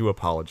would like to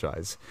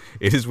apologize.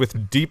 It is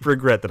with deep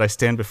regret that I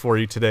stand before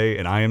you today,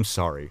 and I am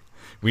sorry.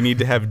 We need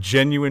to have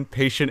genuine,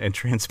 patient, and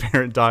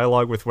transparent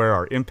dialogue with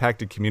our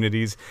impacted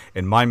communities,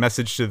 and my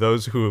message to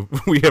those who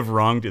we have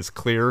wronged is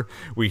clear.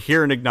 We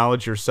hear and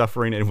acknowledge your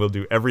suffering, and will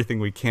do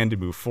everything we can to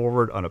move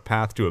forward on a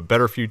path to a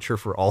better future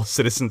for all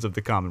citizens of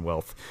the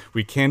Commonwealth.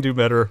 We can do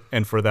better,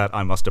 and for that,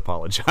 I must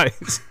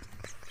apologize.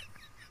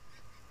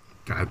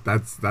 God,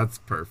 that's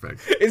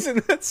perfect.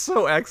 Isn't that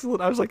so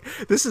excellent? I was like,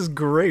 this is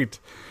great.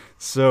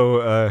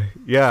 So,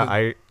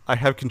 yeah, I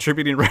have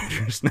contributing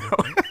writers now.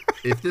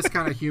 If this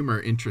kind of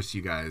humor interests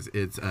you guys,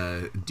 it's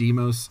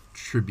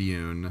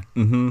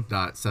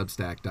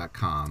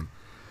demostribune.substack.com.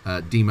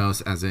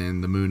 Demos as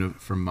in the moon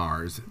from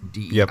Mars.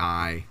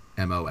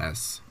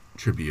 DEIMOS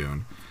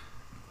Tribune.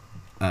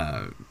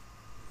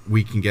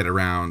 We can get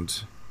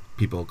around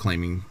people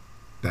claiming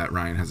that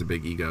Ryan has a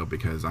big ego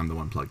because I'm the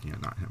one plugging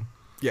it, not him.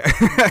 Yeah,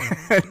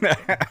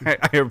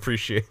 I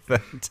appreciate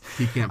that.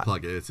 He can't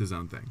plug it; it's his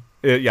own thing.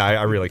 Yeah,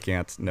 I really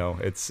can't. No,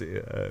 it's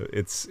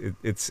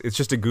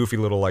just a goofy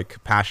little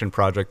like passion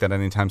project that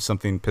anytime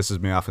something pisses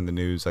me off in the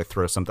news, I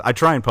throw something. I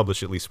try and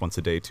publish at least once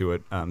a day to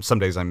it. Some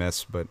days I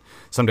miss, but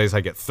some days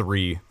I get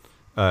 3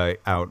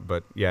 out.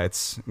 But yeah,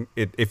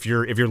 if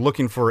you're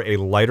looking for a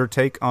lighter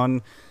take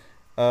on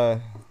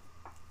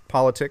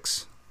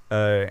politics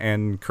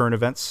and current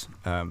events.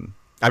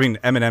 I mean,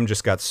 Eminem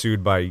just got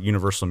sued by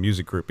Universal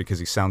Music Group because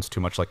he sounds too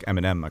much like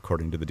Eminem,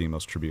 according to the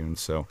Demos Tribune.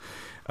 So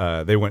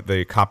they went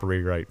the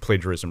copyright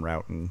plagiarism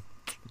route and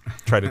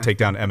tried to take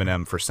down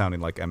Eminem for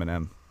sounding like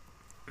Eminem.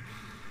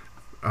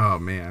 Oh,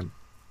 man.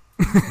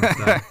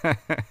 It's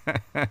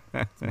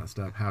messed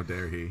up. How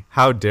dare he?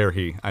 How dare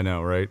he? I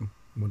know, right?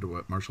 Wonder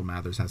what Marshall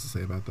Mathers has to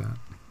say about that.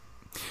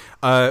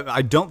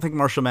 I don't think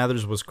Marshall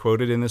Mathers was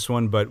quoted in this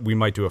one, but we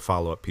might do a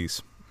follow-up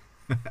piece.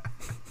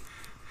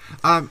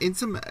 In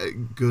some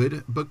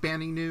good book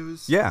banning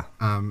news, Yeah.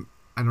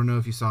 I don't know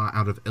if you saw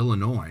out of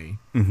Illinois,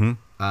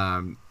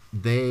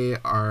 they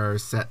are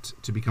set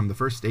to become the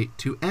first state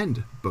to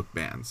end book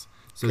bans.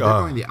 So they're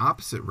going the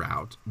opposite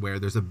route, where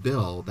there's a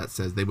bill that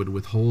says they would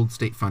withhold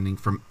state funding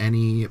from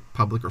any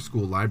public or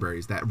school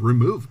libraries that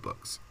remove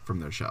books from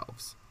their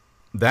shelves.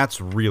 That's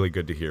really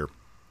good to hear.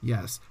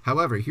 Yes.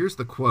 However, here's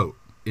the quote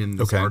in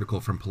this article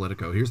from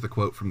Politico. Here's the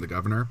quote from the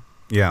governor.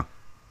 Yeah.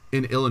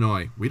 In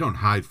Illinois, we don't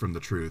hide from the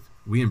truth.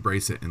 We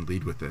embrace it and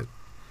lead with it.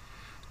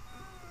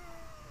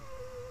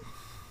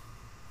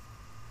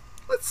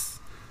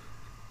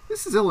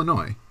 This is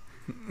Illinois.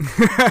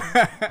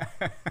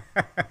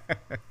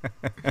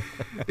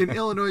 In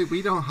Illinois,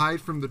 we don't hide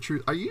from the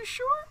truth. Are you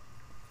sure?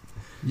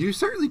 You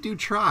certainly do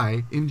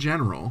try in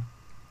general.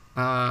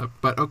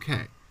 But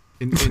okay.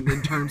 In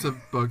terms of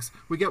books,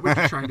 we get what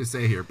you're trying to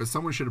say here, but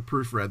someone should have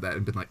proofread that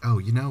and been like, oh,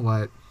 you know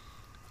what?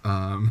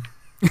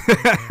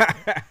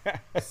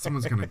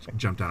 Someone's going to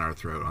jump down our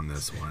throat on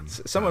this one.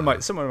 Someone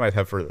might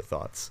have further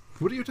thoughts.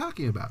 What are you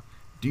talking about?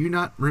 Do you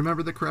not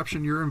remember the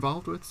corruption you're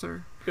involved with,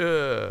 sir?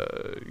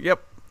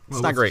 Yep. It's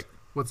Well, not great.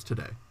 What's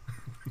today?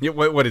 Yeah,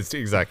 what is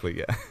exactly?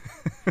 Yeah.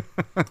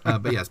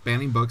 But yes,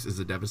 banning books is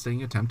a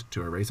devastating attempt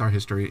to erase our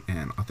history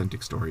and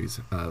authentic stories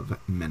of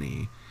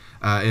many.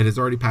 It has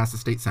already passed the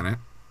state senate.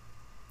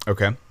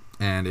 Okay.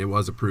 And it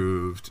was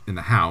approved in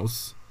the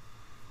House.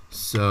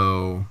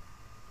 So,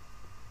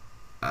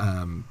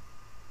 I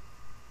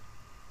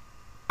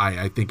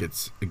think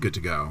it's good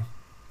to go.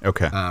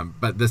 Okay.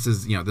 But this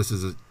is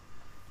a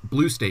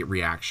blue state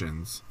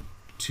reactions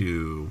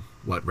to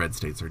what red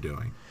states are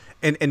doing.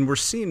 And we're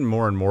seeing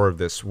more and more of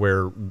this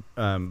where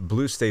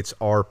blue states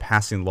are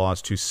passing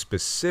laws to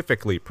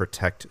specifically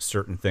protect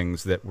certain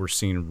things that we're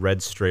seeing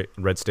red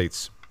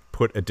states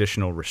put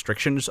additional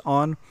restrictions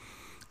on,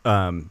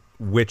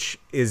 which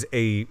is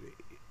I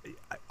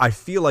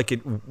feel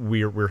like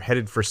we're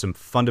headed for some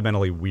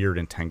fundamentally weird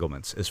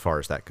entanglements as far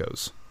as that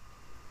goes.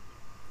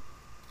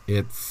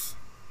 I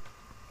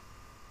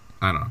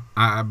don't know.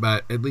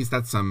 But at least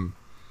that's some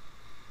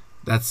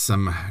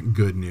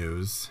good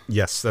news.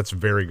 Yes, that's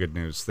very good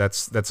news.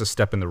 That's a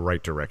step in the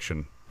right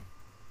direction.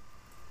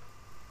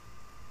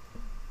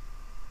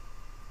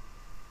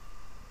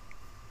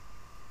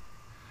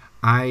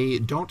 I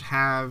don't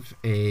have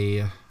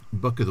a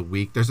book of the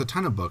week. There's a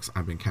ton of books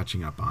I've been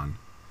catching up on,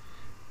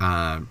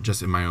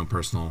 just in my own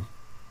personal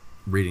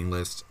reading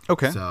list.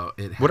 Okay. So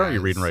what are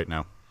you reading right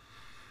now?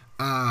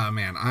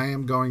 Man, I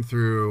am going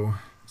through.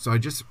 So I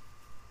just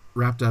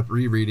wrapped up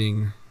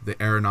rereading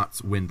The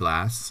Aeronaut's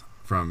Windlass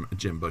from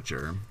Jim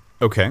Butcher.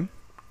 Okay.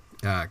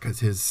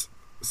 Because his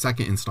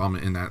second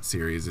installment in that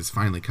series is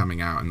finally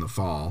coming out in the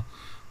fall.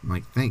 I'm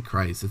like, thank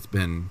Christ, it's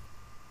been.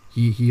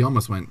 He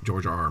almost went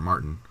George R.R.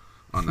 Martin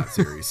on that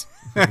series.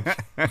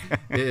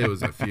 It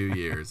was a few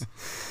years.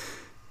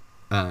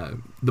 The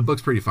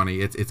book's pretty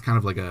funny. It's kind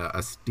of like a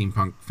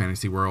steampunk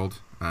fantasy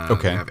world.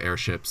 Okay. They have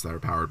airships that are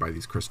powered by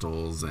these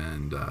crystals,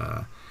 and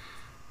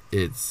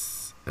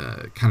it's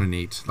kind of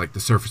neat. Like the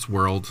surface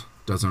world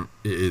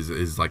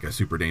is like a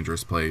super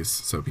dangerous place,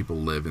 so people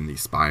live in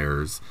these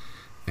spires,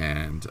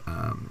 and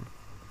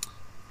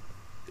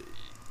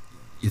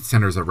it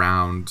centers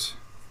around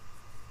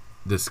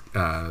this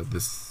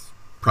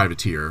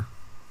privateer,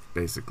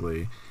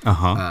 basically.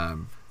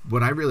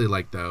 What I really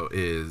like though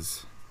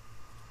is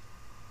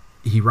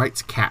he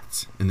writes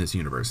cats in this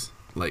universe.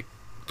 Like,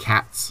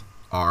 cats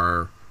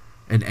are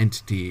an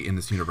entity in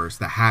this universe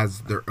that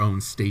has their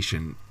own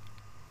station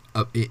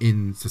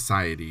in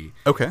society.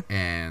 Okay.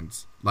 And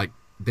like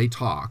they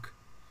talk.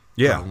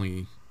 Yeah.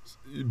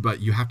 But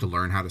you have to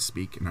learn how to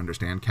speak and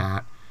understand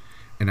cat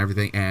and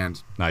everything.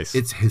 And nice.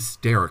 It's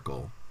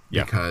hysterical.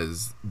 Yeah.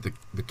 Because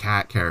the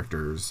cat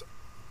characters,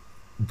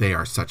 they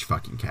are such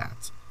fucking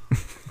cats.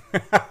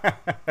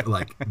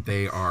 Like,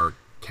 they are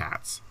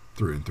cats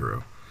through and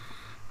through.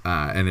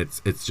 And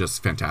it's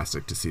just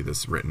fantastic to see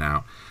this written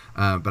out.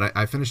 But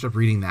I finished up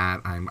reading that.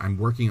 I'm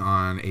working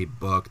on a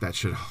book that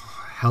should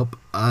help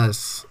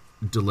us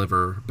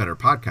deliver better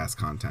podcast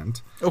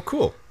content. Oh,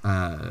 cool.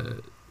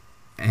 And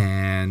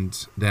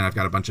then I've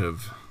got a bunch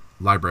of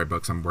library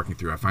books I'm working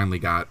through. I finally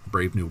got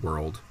Brave New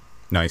World.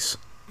 Nice.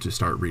 To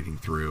start reading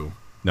through.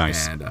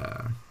 Nice. And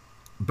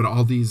but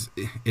all these,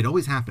 it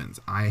always happens.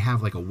 I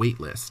have like a wait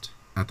list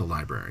at the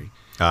library,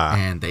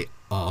 and they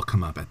all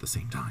come up at the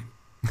same time.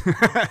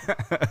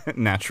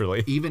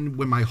 Naturally. Even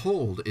when my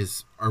hold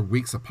are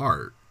weeks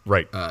apart.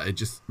 Right. It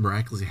just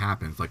miraculously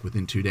happens. Like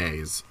within 2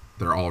 days,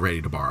 they're all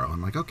ready to borrow.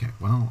 I'm like, okay,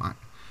 well,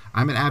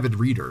 I'm an avid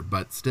reader,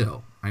 but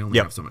still, I only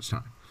have so much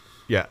time.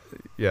 Yeah.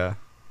 Yeah.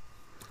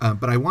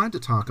 But I wanted to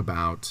talk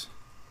about.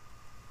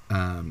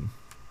 Did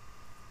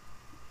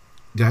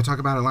I talk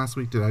about it last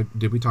week?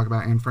 Did we talk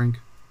about Anne Frank?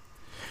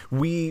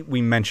 We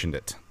mentioned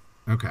it.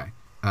 Okay.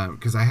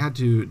 Because I had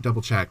to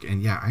double check,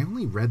 and yeah, I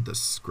only read the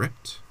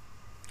script.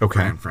 Okay.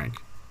 For Anne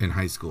Frank in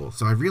high school,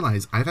 so I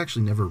realized I've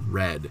actually never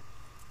read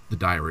The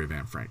Diary of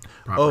Anne Frank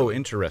properly. Oh,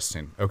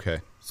 interesting.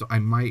 Okay. So I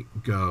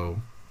might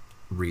go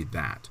read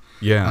that.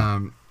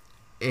 Yeah.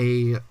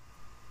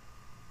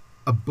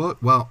 a book,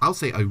 well, I'll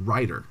say a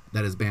writer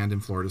that is banned in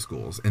Florida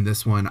schools, and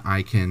this one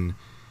I can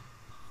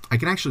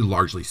actually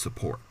largely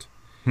support.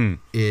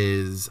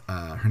 Is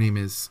her name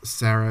is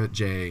Sarah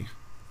J.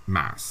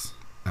 Maas,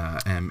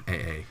 Maas.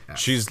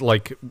 She's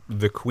like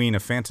the queen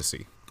of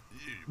fantasy.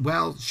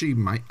 Well, she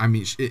might. I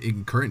mean,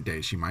 in current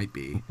day, she might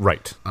be.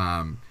 Right.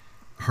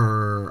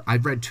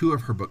 I've read 2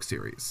 of her book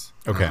series.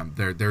 Okay.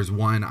 There's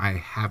one I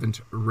haven't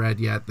read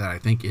yet that I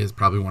think is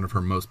probably one of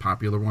her most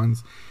popular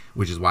ones,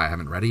 which is why I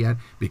haven't read it yet,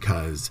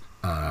 because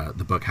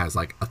the book has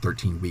like a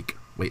 13-week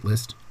wait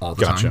list all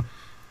the time.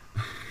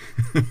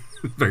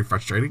 Very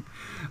frustrating.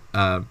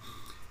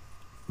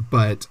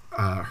 But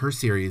her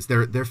series,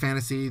 they're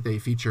fantasy. They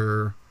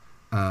feature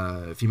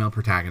female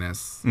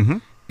protagonists,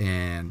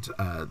 and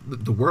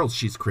the worlds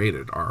she's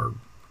created are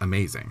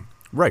amazing.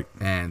 Right.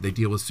 And they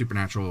deal with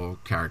supernatural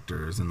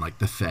characters and like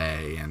the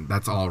Fae, and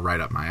that's all right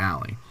up my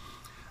alley.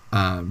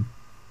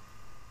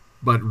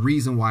 But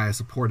reason why I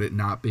support it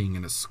not being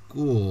in a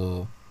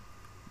school,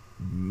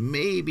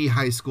 maybe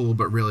high school,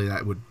 but really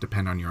that would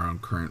depend on your own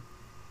current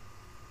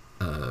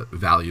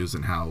values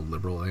and how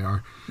liberal they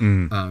are.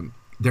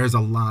 There's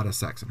a lot of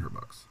sex in her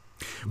books.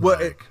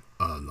 Well,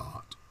 a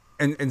lot.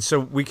 And so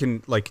we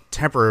can like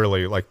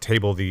temporarily like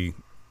table the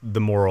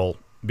moral,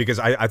 because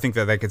I think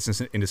that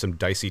gets into some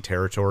dicey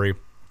territory.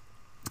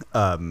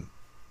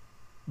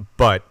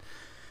 But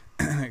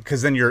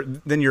because then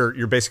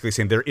you're basically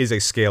saying there is a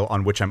scale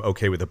on which I'm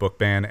okay with a book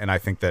ban, and I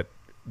think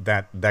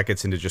that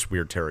gets into just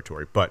weird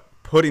territory. But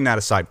putting that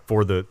aside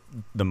for the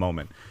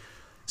moment,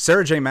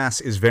 Sarah J. Maas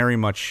is very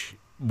much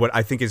what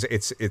I think is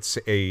it's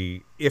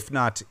a, if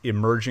not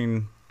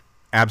emerging,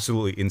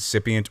 absolutely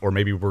incipient, or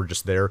maybe we're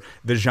just there,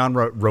 the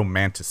genre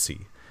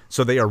romantasy.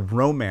 So they are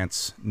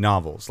romance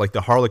novels, like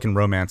the Harlequin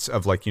romance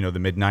of like, the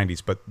mid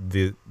 90s, but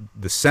the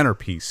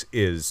centerpiece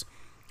is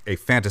a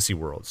fantasy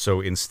world.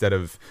 So instead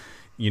of,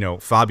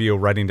 Fabio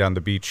riding down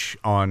the beach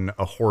on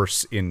a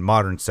horse in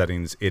modern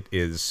settings, it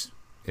is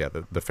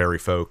the fairy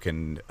folk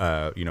and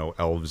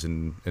elves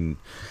and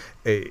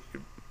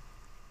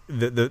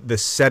the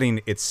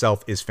setting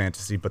itself is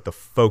fantasy, but the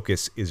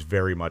focus is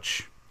very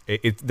much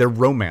they're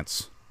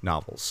romance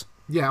novels.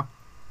 Yeah,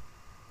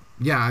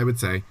 I would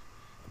say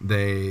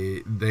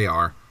they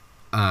are,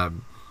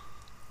 and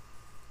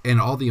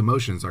all the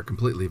emotions are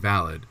completely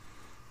valid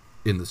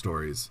in the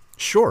stories.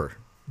 Sure,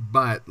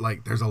 but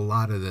like there's a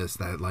lot of this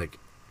that like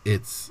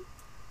it's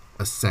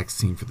a sex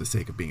scene for the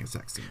sake of being a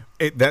sex scene.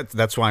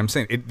 That's why I'm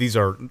saying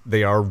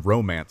they are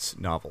romance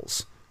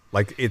novels.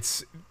 Like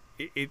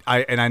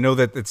I know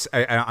that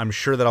I'm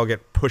sure that I'll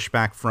get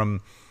pushback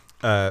from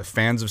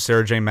fans of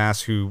Sarah J.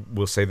 Maas who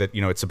will say that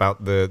it's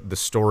about the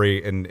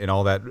story and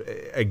all that.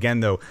 Again,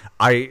 though,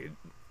 I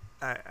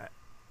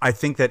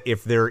think that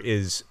if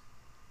the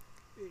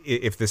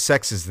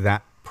sex is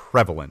that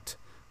prevalent,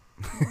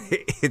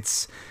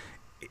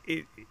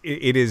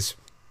 it is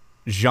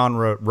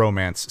genre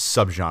romance,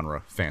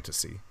 subgenre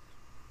fantasy.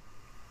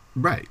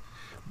 Right.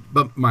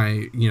 But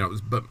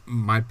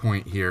my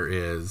point here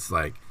is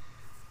like,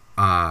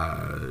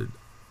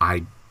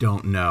 I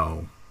don't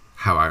know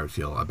how I would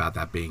feel about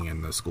that being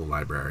in the school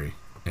library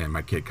and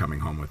my kid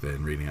coming home with it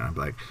and reading it. I'm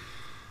like,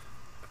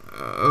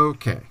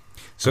 okay.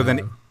 So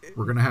then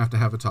we're going to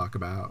have a talk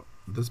about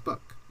this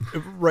book.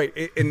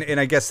 Right. And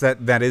I guess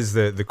that is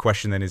the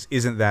question then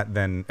isn't that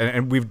then,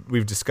 and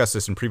we've discussed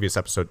this in previous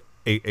episode,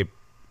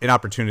 an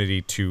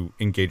opportunity to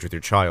engage with your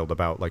child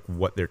about like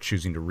what they're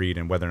choosing to read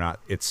and whether or not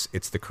it's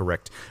the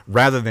correct,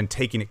 rather than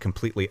taking it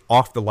completely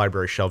off the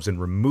library shelves and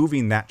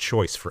removing that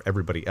choice for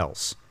everybody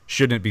else.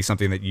 Shouldn't it be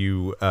something that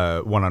you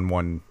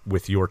one-on-one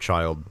with your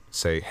child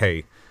say,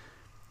 hey,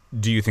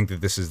 do you think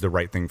that this is the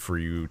right thing for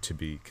you to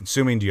be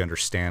consuming? Do you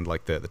understand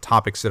like the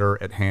topics that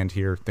are at hand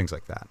here? Things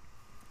like that.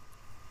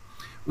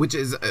 Which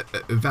is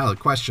a valid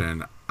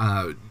question.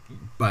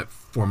 But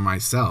for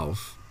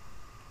myself,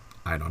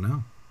 I don't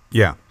know.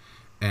 Yeah.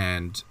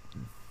 And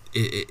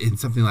in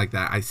something like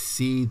that, I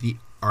see the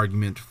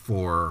argument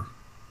for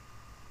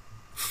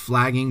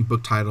flagging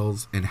book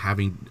titles and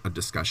having a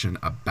discussion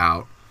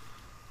about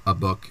a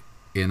book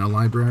in a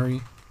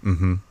library.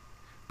 Mm-hmm.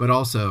 But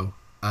also,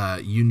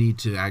 you need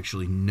to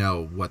actually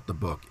know what the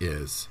book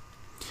is.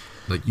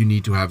 Like, you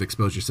need to have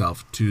exposed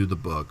yourself to the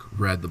book,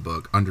 read the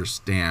book,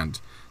 understand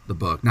the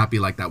book. Not be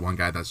like that one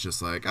guy that's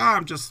just like,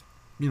 I'm just,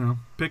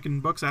 picking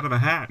books out of a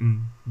hat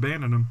and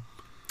banning them.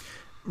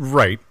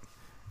 Right.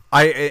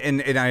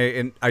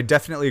 I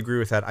definitely agree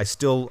with that.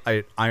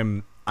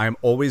 I'm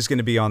always going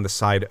to be on the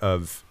side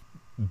of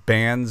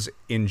bans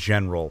in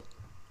general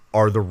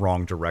are the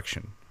wrong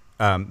direction,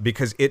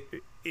 because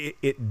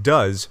it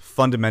does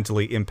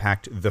fundamentally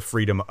impact the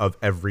freedom of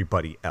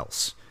everybody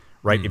else.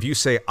 Right? If you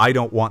say I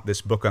don't want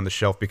this book on the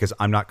shelf because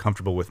I'm not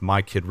comfortable with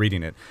my kid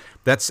reading it,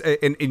 that's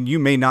and you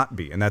may not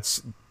be, and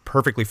that's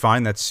perfectly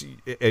fine. That's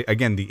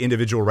again the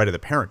individual right of the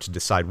parent to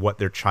decide what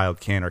their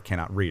child can or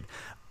cannot read.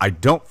 I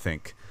don't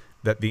think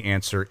that the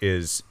answer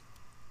is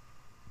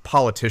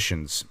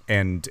politicians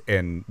and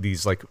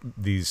these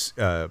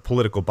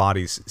political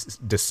bodies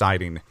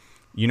deciding,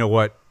 you know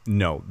what,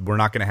 no, we're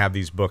not going to have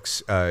these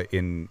books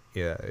in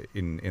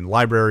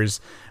libraries.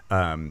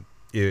 I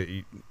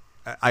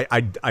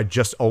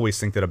just always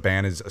think that a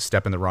ban is a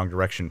step in the wrong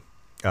direction,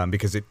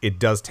 because it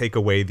does take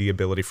away the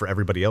ability for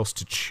everybody else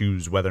to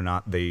choose whether or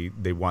not they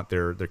want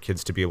their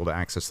kids to be able to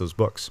access those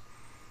books.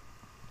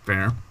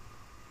 Fair.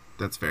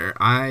 That's fair.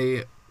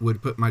 I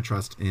would put my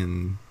trust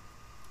in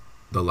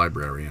the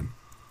librarian.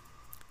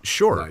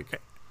 Sure.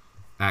 Like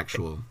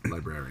actual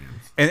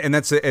librarians. And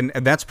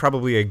that's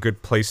probably a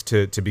good place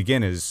to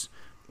begin, is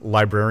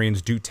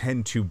librarians do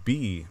tend to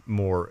be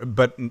more,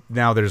 but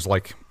now there's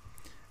like,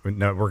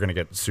 no, we're going to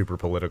get super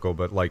political,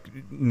 but like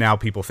now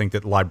people think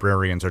that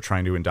librarians are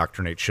trying to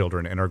indoctrinate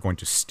children and are going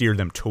to steer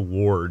them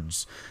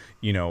towards,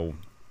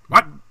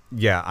 What?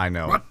 Yeah, I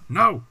know. What?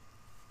 No.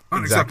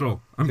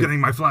 Unacceptable. I'm getting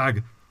my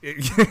flag.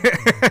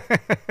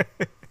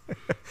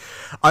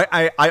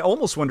 I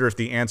almost wonder if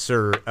the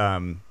answer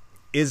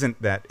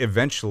isn't that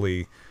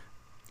eventually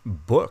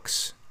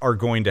books are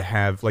going to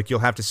have, like, you'll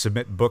have to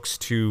submit books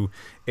to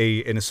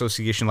an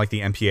association like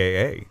the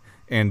MPAA,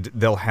 and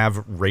they'll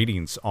have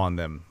ratings on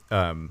them,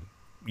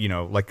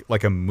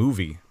 like a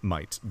movie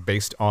might,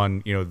 based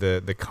on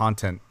the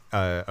content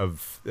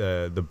of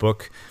the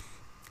book.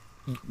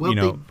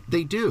 Well,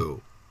 they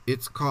do.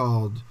 It's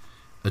called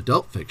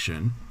adult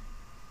fiction,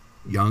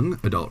 young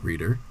adult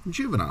reader,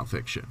 juvenile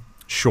fiction.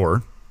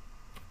 Sure.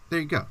 There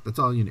you go. That's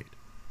all you need.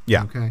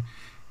 Yeah. Okay.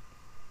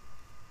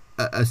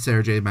 A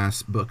Sarah J.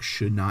 Maas book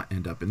should not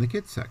end up in the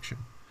kids section.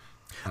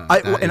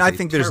 I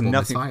think there's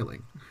nothing.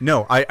 Misfiling.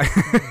 No,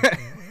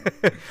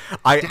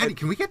 Daddy,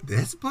 can we get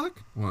this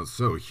book? Well, it's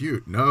so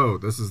cute. No,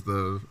 this is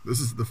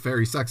the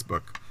fairy sex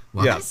book.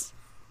 What? Yes.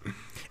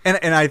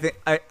 And I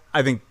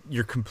think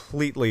you're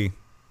completely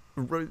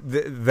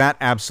that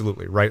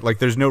absolutely right. Like,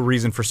 there's no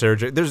reason for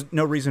there's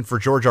no reason for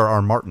George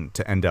R.R. Martin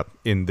to end up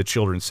in the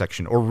children's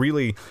section, or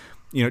really,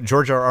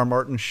 George R.R.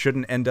 Martin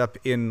shouldn't end up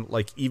in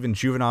like even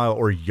juvenile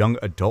or young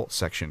adult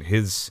section.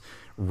 His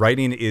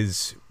writing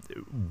is,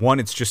 one,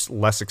 it's just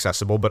less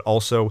accessible, but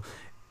also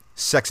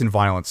sex and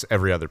violence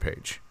every other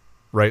page,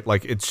 right?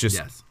 Like, it's just,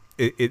 yes.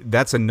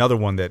 That's another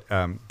one that,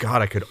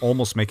 God, I could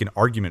almost make an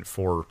argument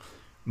for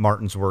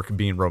Martin's work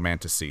being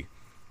romantasy,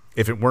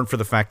 if it weren't for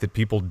the fact that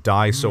people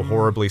die so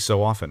horribly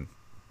so often.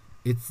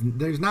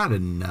 There's not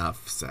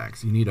enough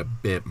sex. You need a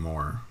bit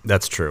more.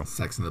 That's true.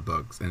 Sex in the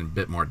books, and a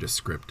bit more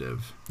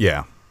descriptive.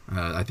 Yeah.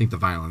 I think the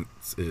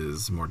violence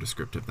is more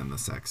descriptive than the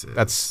sex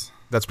is.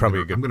 That's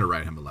probably a good. I'm gonna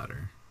write him a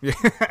letter. Yeah.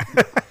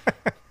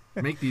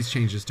 Make these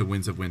changes to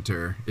Winds of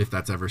Winter, if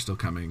that's ever still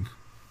coming.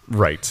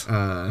 Right.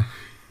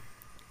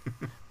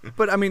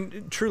 But I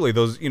mean, truly,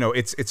 those,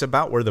 it's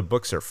about where the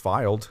books are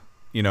filed.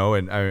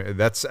 And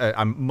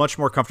I'm much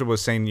more comfortable with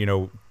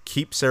saying,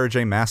 keep Sarah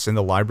J. Maas in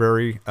the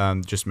library.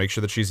 Just make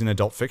sure that she's in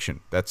adult fiction.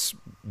 That's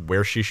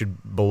where she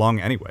should belong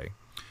anyway.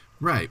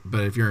 Right,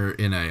 but if you're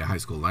in a high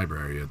school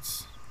library,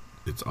 it's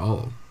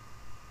all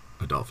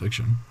adult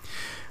fiction.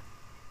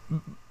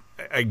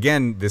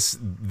 Again, this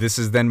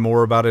is then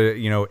more about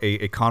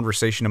a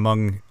conversation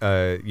among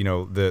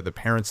the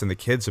parents and the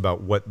kids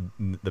about what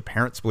the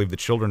parents believe the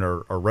children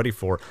are ready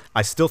for.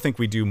 I still think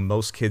we do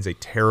most kids a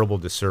terrible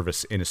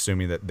disservice in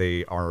assuming that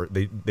they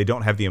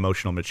don't have the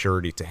emotional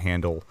maturity to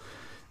handle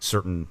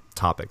certain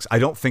topics. I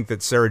don't think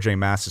that Sarah J.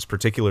 Maas is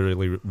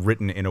particularly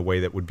written in a way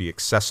that would be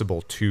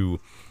accessible to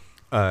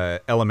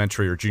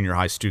elementary or junior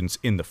high students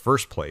in the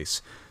first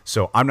place.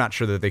 So I'm not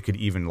sure that they could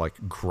even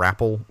like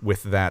grapple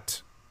with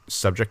that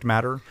subject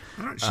matter.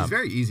 She's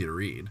very easy to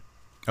read.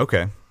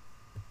 Okay.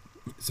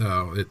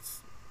 So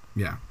it's,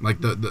 yeah, like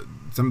the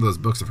some of those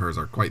books of hers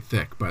are quite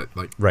thick, but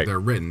like they're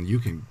written, you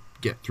can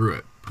get through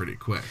it pretty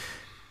quick.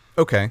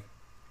 Okay.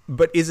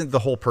 But isn't the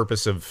whole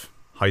purpose of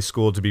high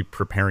school to be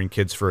preparing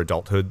kids for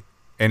adulthood?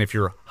 And if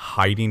you're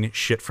hiding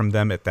shit from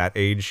them at that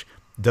age,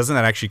 doesn't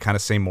that actually kind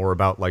of say more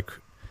about like,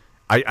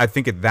 I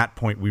think at that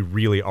point we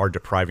really are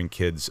depriving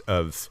kids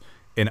of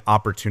an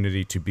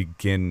opportunity to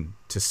begin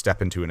to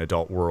step into an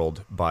adult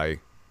world by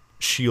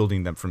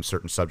shielding them from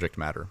certain subject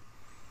matter.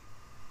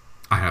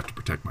 I have to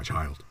protect my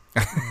child. I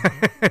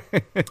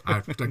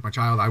have to protect my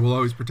child. I will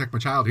always protect my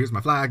child. Here's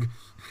my flag.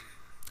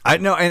 I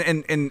know,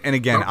 and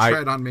again, don't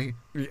tread on me.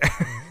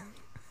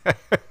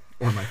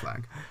 Or my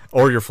flag.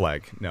 Or your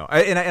flag. No,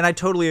 and I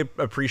totally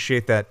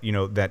appreciate that.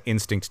 That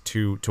instinct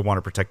to want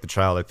to protect the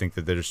child. I think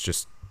that there's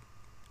just,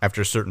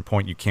 after a certain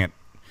point, you can't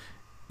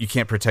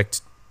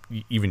protect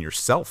even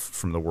yourself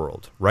from the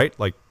world, right?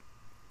 Like,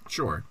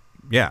 sure.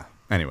 Yeah.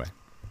 Anyway.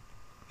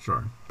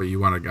 Sure, but you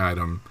want to guide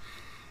them.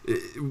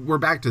 We're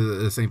back to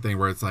the same thing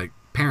where it's like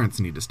parents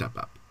need to step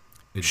up.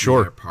 And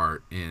do their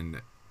part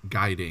in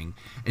guiding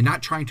and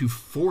not trying to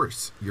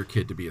force your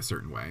kid to be a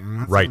certain way. I'm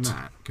not saying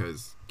that,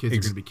 because kids are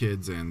going to be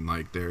kids, and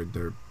like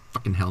they're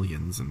fucking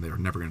hellions, and they're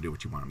never going to do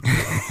what you want them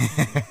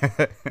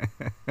to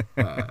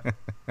do.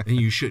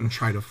 And you shouldn't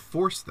try to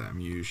force them.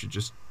 You should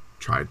just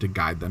try to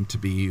guide them to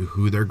be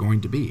who they're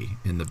going to be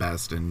in the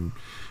best and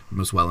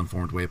most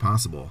well-informed way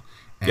possible.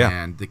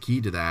 And the key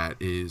to that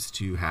is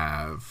to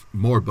have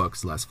more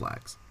books, less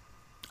flags.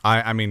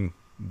 I mean,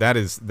 That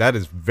is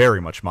very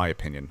much my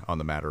opinion on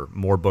the matter.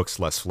 More books,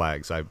 less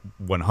flags. I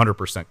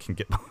 100% can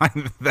get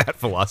behind that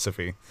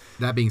philosophy.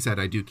 That being said,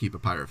 I do keep a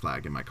pirate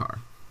flag in my car.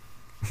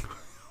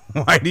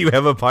 Why do you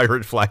have a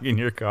pirate flag in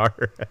your car?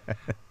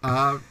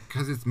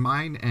 Because it's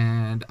mine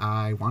and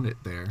I want it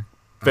there.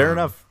 Fair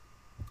enough.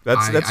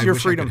 That's your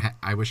freedom.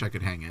 I wish I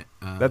could hang it.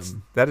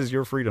 That is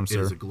your freedom, sir.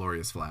 It is a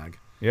glorious flag.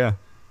 Yeah.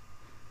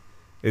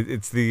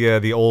 It's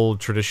the old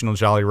traditional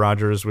Jolly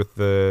Rogers with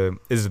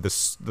is it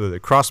the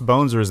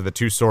crossbones or is it the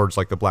two swords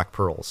like the Black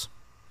Pearls?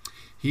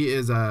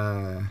 He's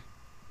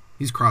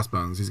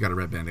crossbones. He's got a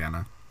red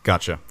bandana.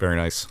 Gotcha. Very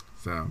nice.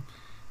 So,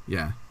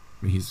 yeah,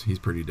 I mean, he's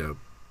pretty dope.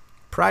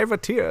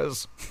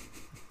 Privateers.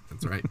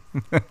 That's right.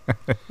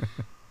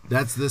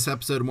 That's this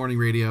episode of Morning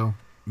Radio.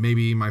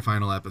 Maybe my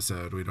final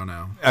episode. We don't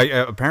know.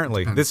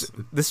 Apparently, this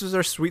is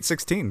our Sweet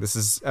 16. This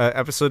is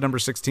episode number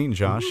 16,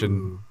 Josh,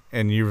 Ooh.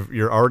 and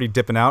you're already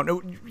dipping out.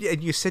 No,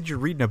 you said you're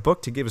reading a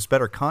book to give us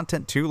better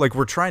content too. Like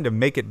we're trying to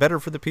make it better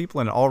for the people,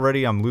 and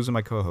already I'm losing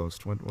my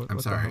co-host. I'm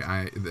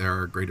sorry.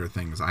 There are greater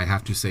things. I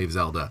have to save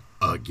Zelda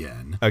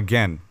again.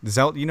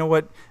 Zelda. You know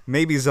what?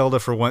 Maybe Zelda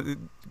for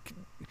one.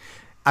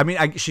 I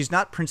mean, she's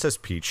not Princess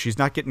Peach. She's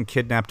not getting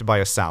kidnapped by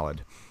a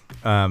salad,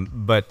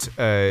 but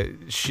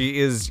she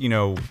is. You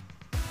know.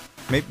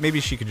 Maybe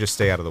she could just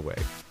stay out of the way.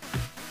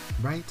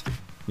 Right?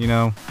 You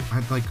know?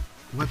 I'd like,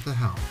 what the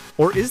hell?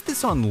 Or is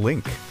this on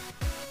Link?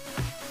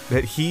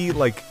 That he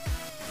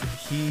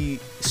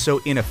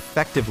so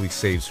ineffectively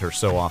saves her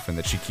so often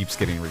that she keeps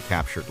getting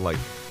recaptured. Like,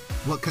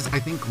 well, because I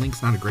think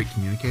Link's not a great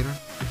communicator.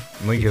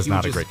 Link is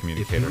not a great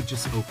communicator. If he would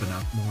just open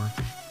up more.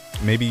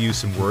 Maybe use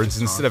some words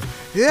instead of,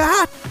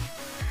 yeah!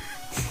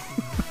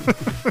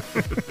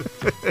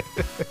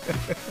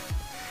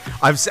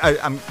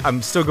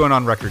 I'm still going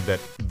on record that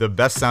the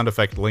best sound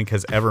effect Link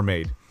has ever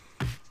made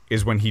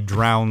is when he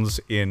drowns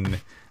in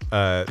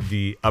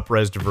the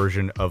up-resed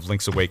version of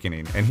Link's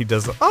Awakening, and he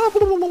does.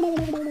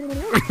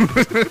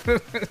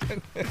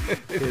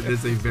 It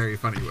is a very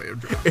funny way of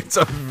drowning. It's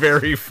a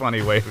very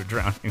funny way of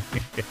drowning.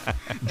 Yeah.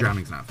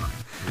 Drowning's not funny.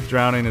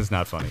 Drowning is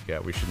not funny. Yeah,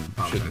 we shouldn't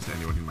apologize to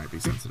anyone who might be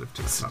sensitive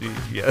to this topic.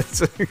 Yeah,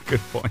 that's a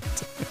good point.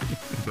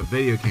 The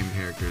video game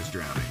character is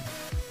drowning.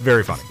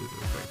 Very funny.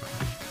 Very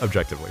funny.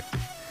 Objectively.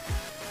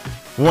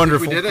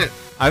 Wonderful. We did it.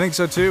 I think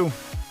so too.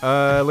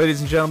 Ladies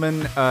and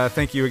gentlemen,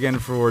 thank you again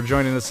for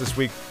joining us this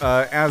week.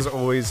 As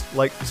always,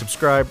 like,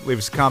 subscribe, leave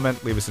us a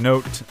comment, leave us a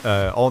note,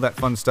 all that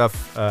fun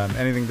stuff.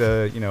 Anything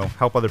to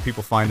help other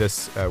people find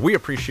us. We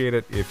appreciate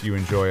it. If you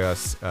enjoy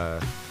us,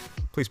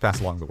 please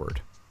pass along the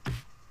word.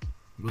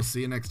 We'll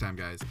see you next time,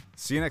 guys.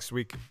 See you next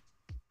week.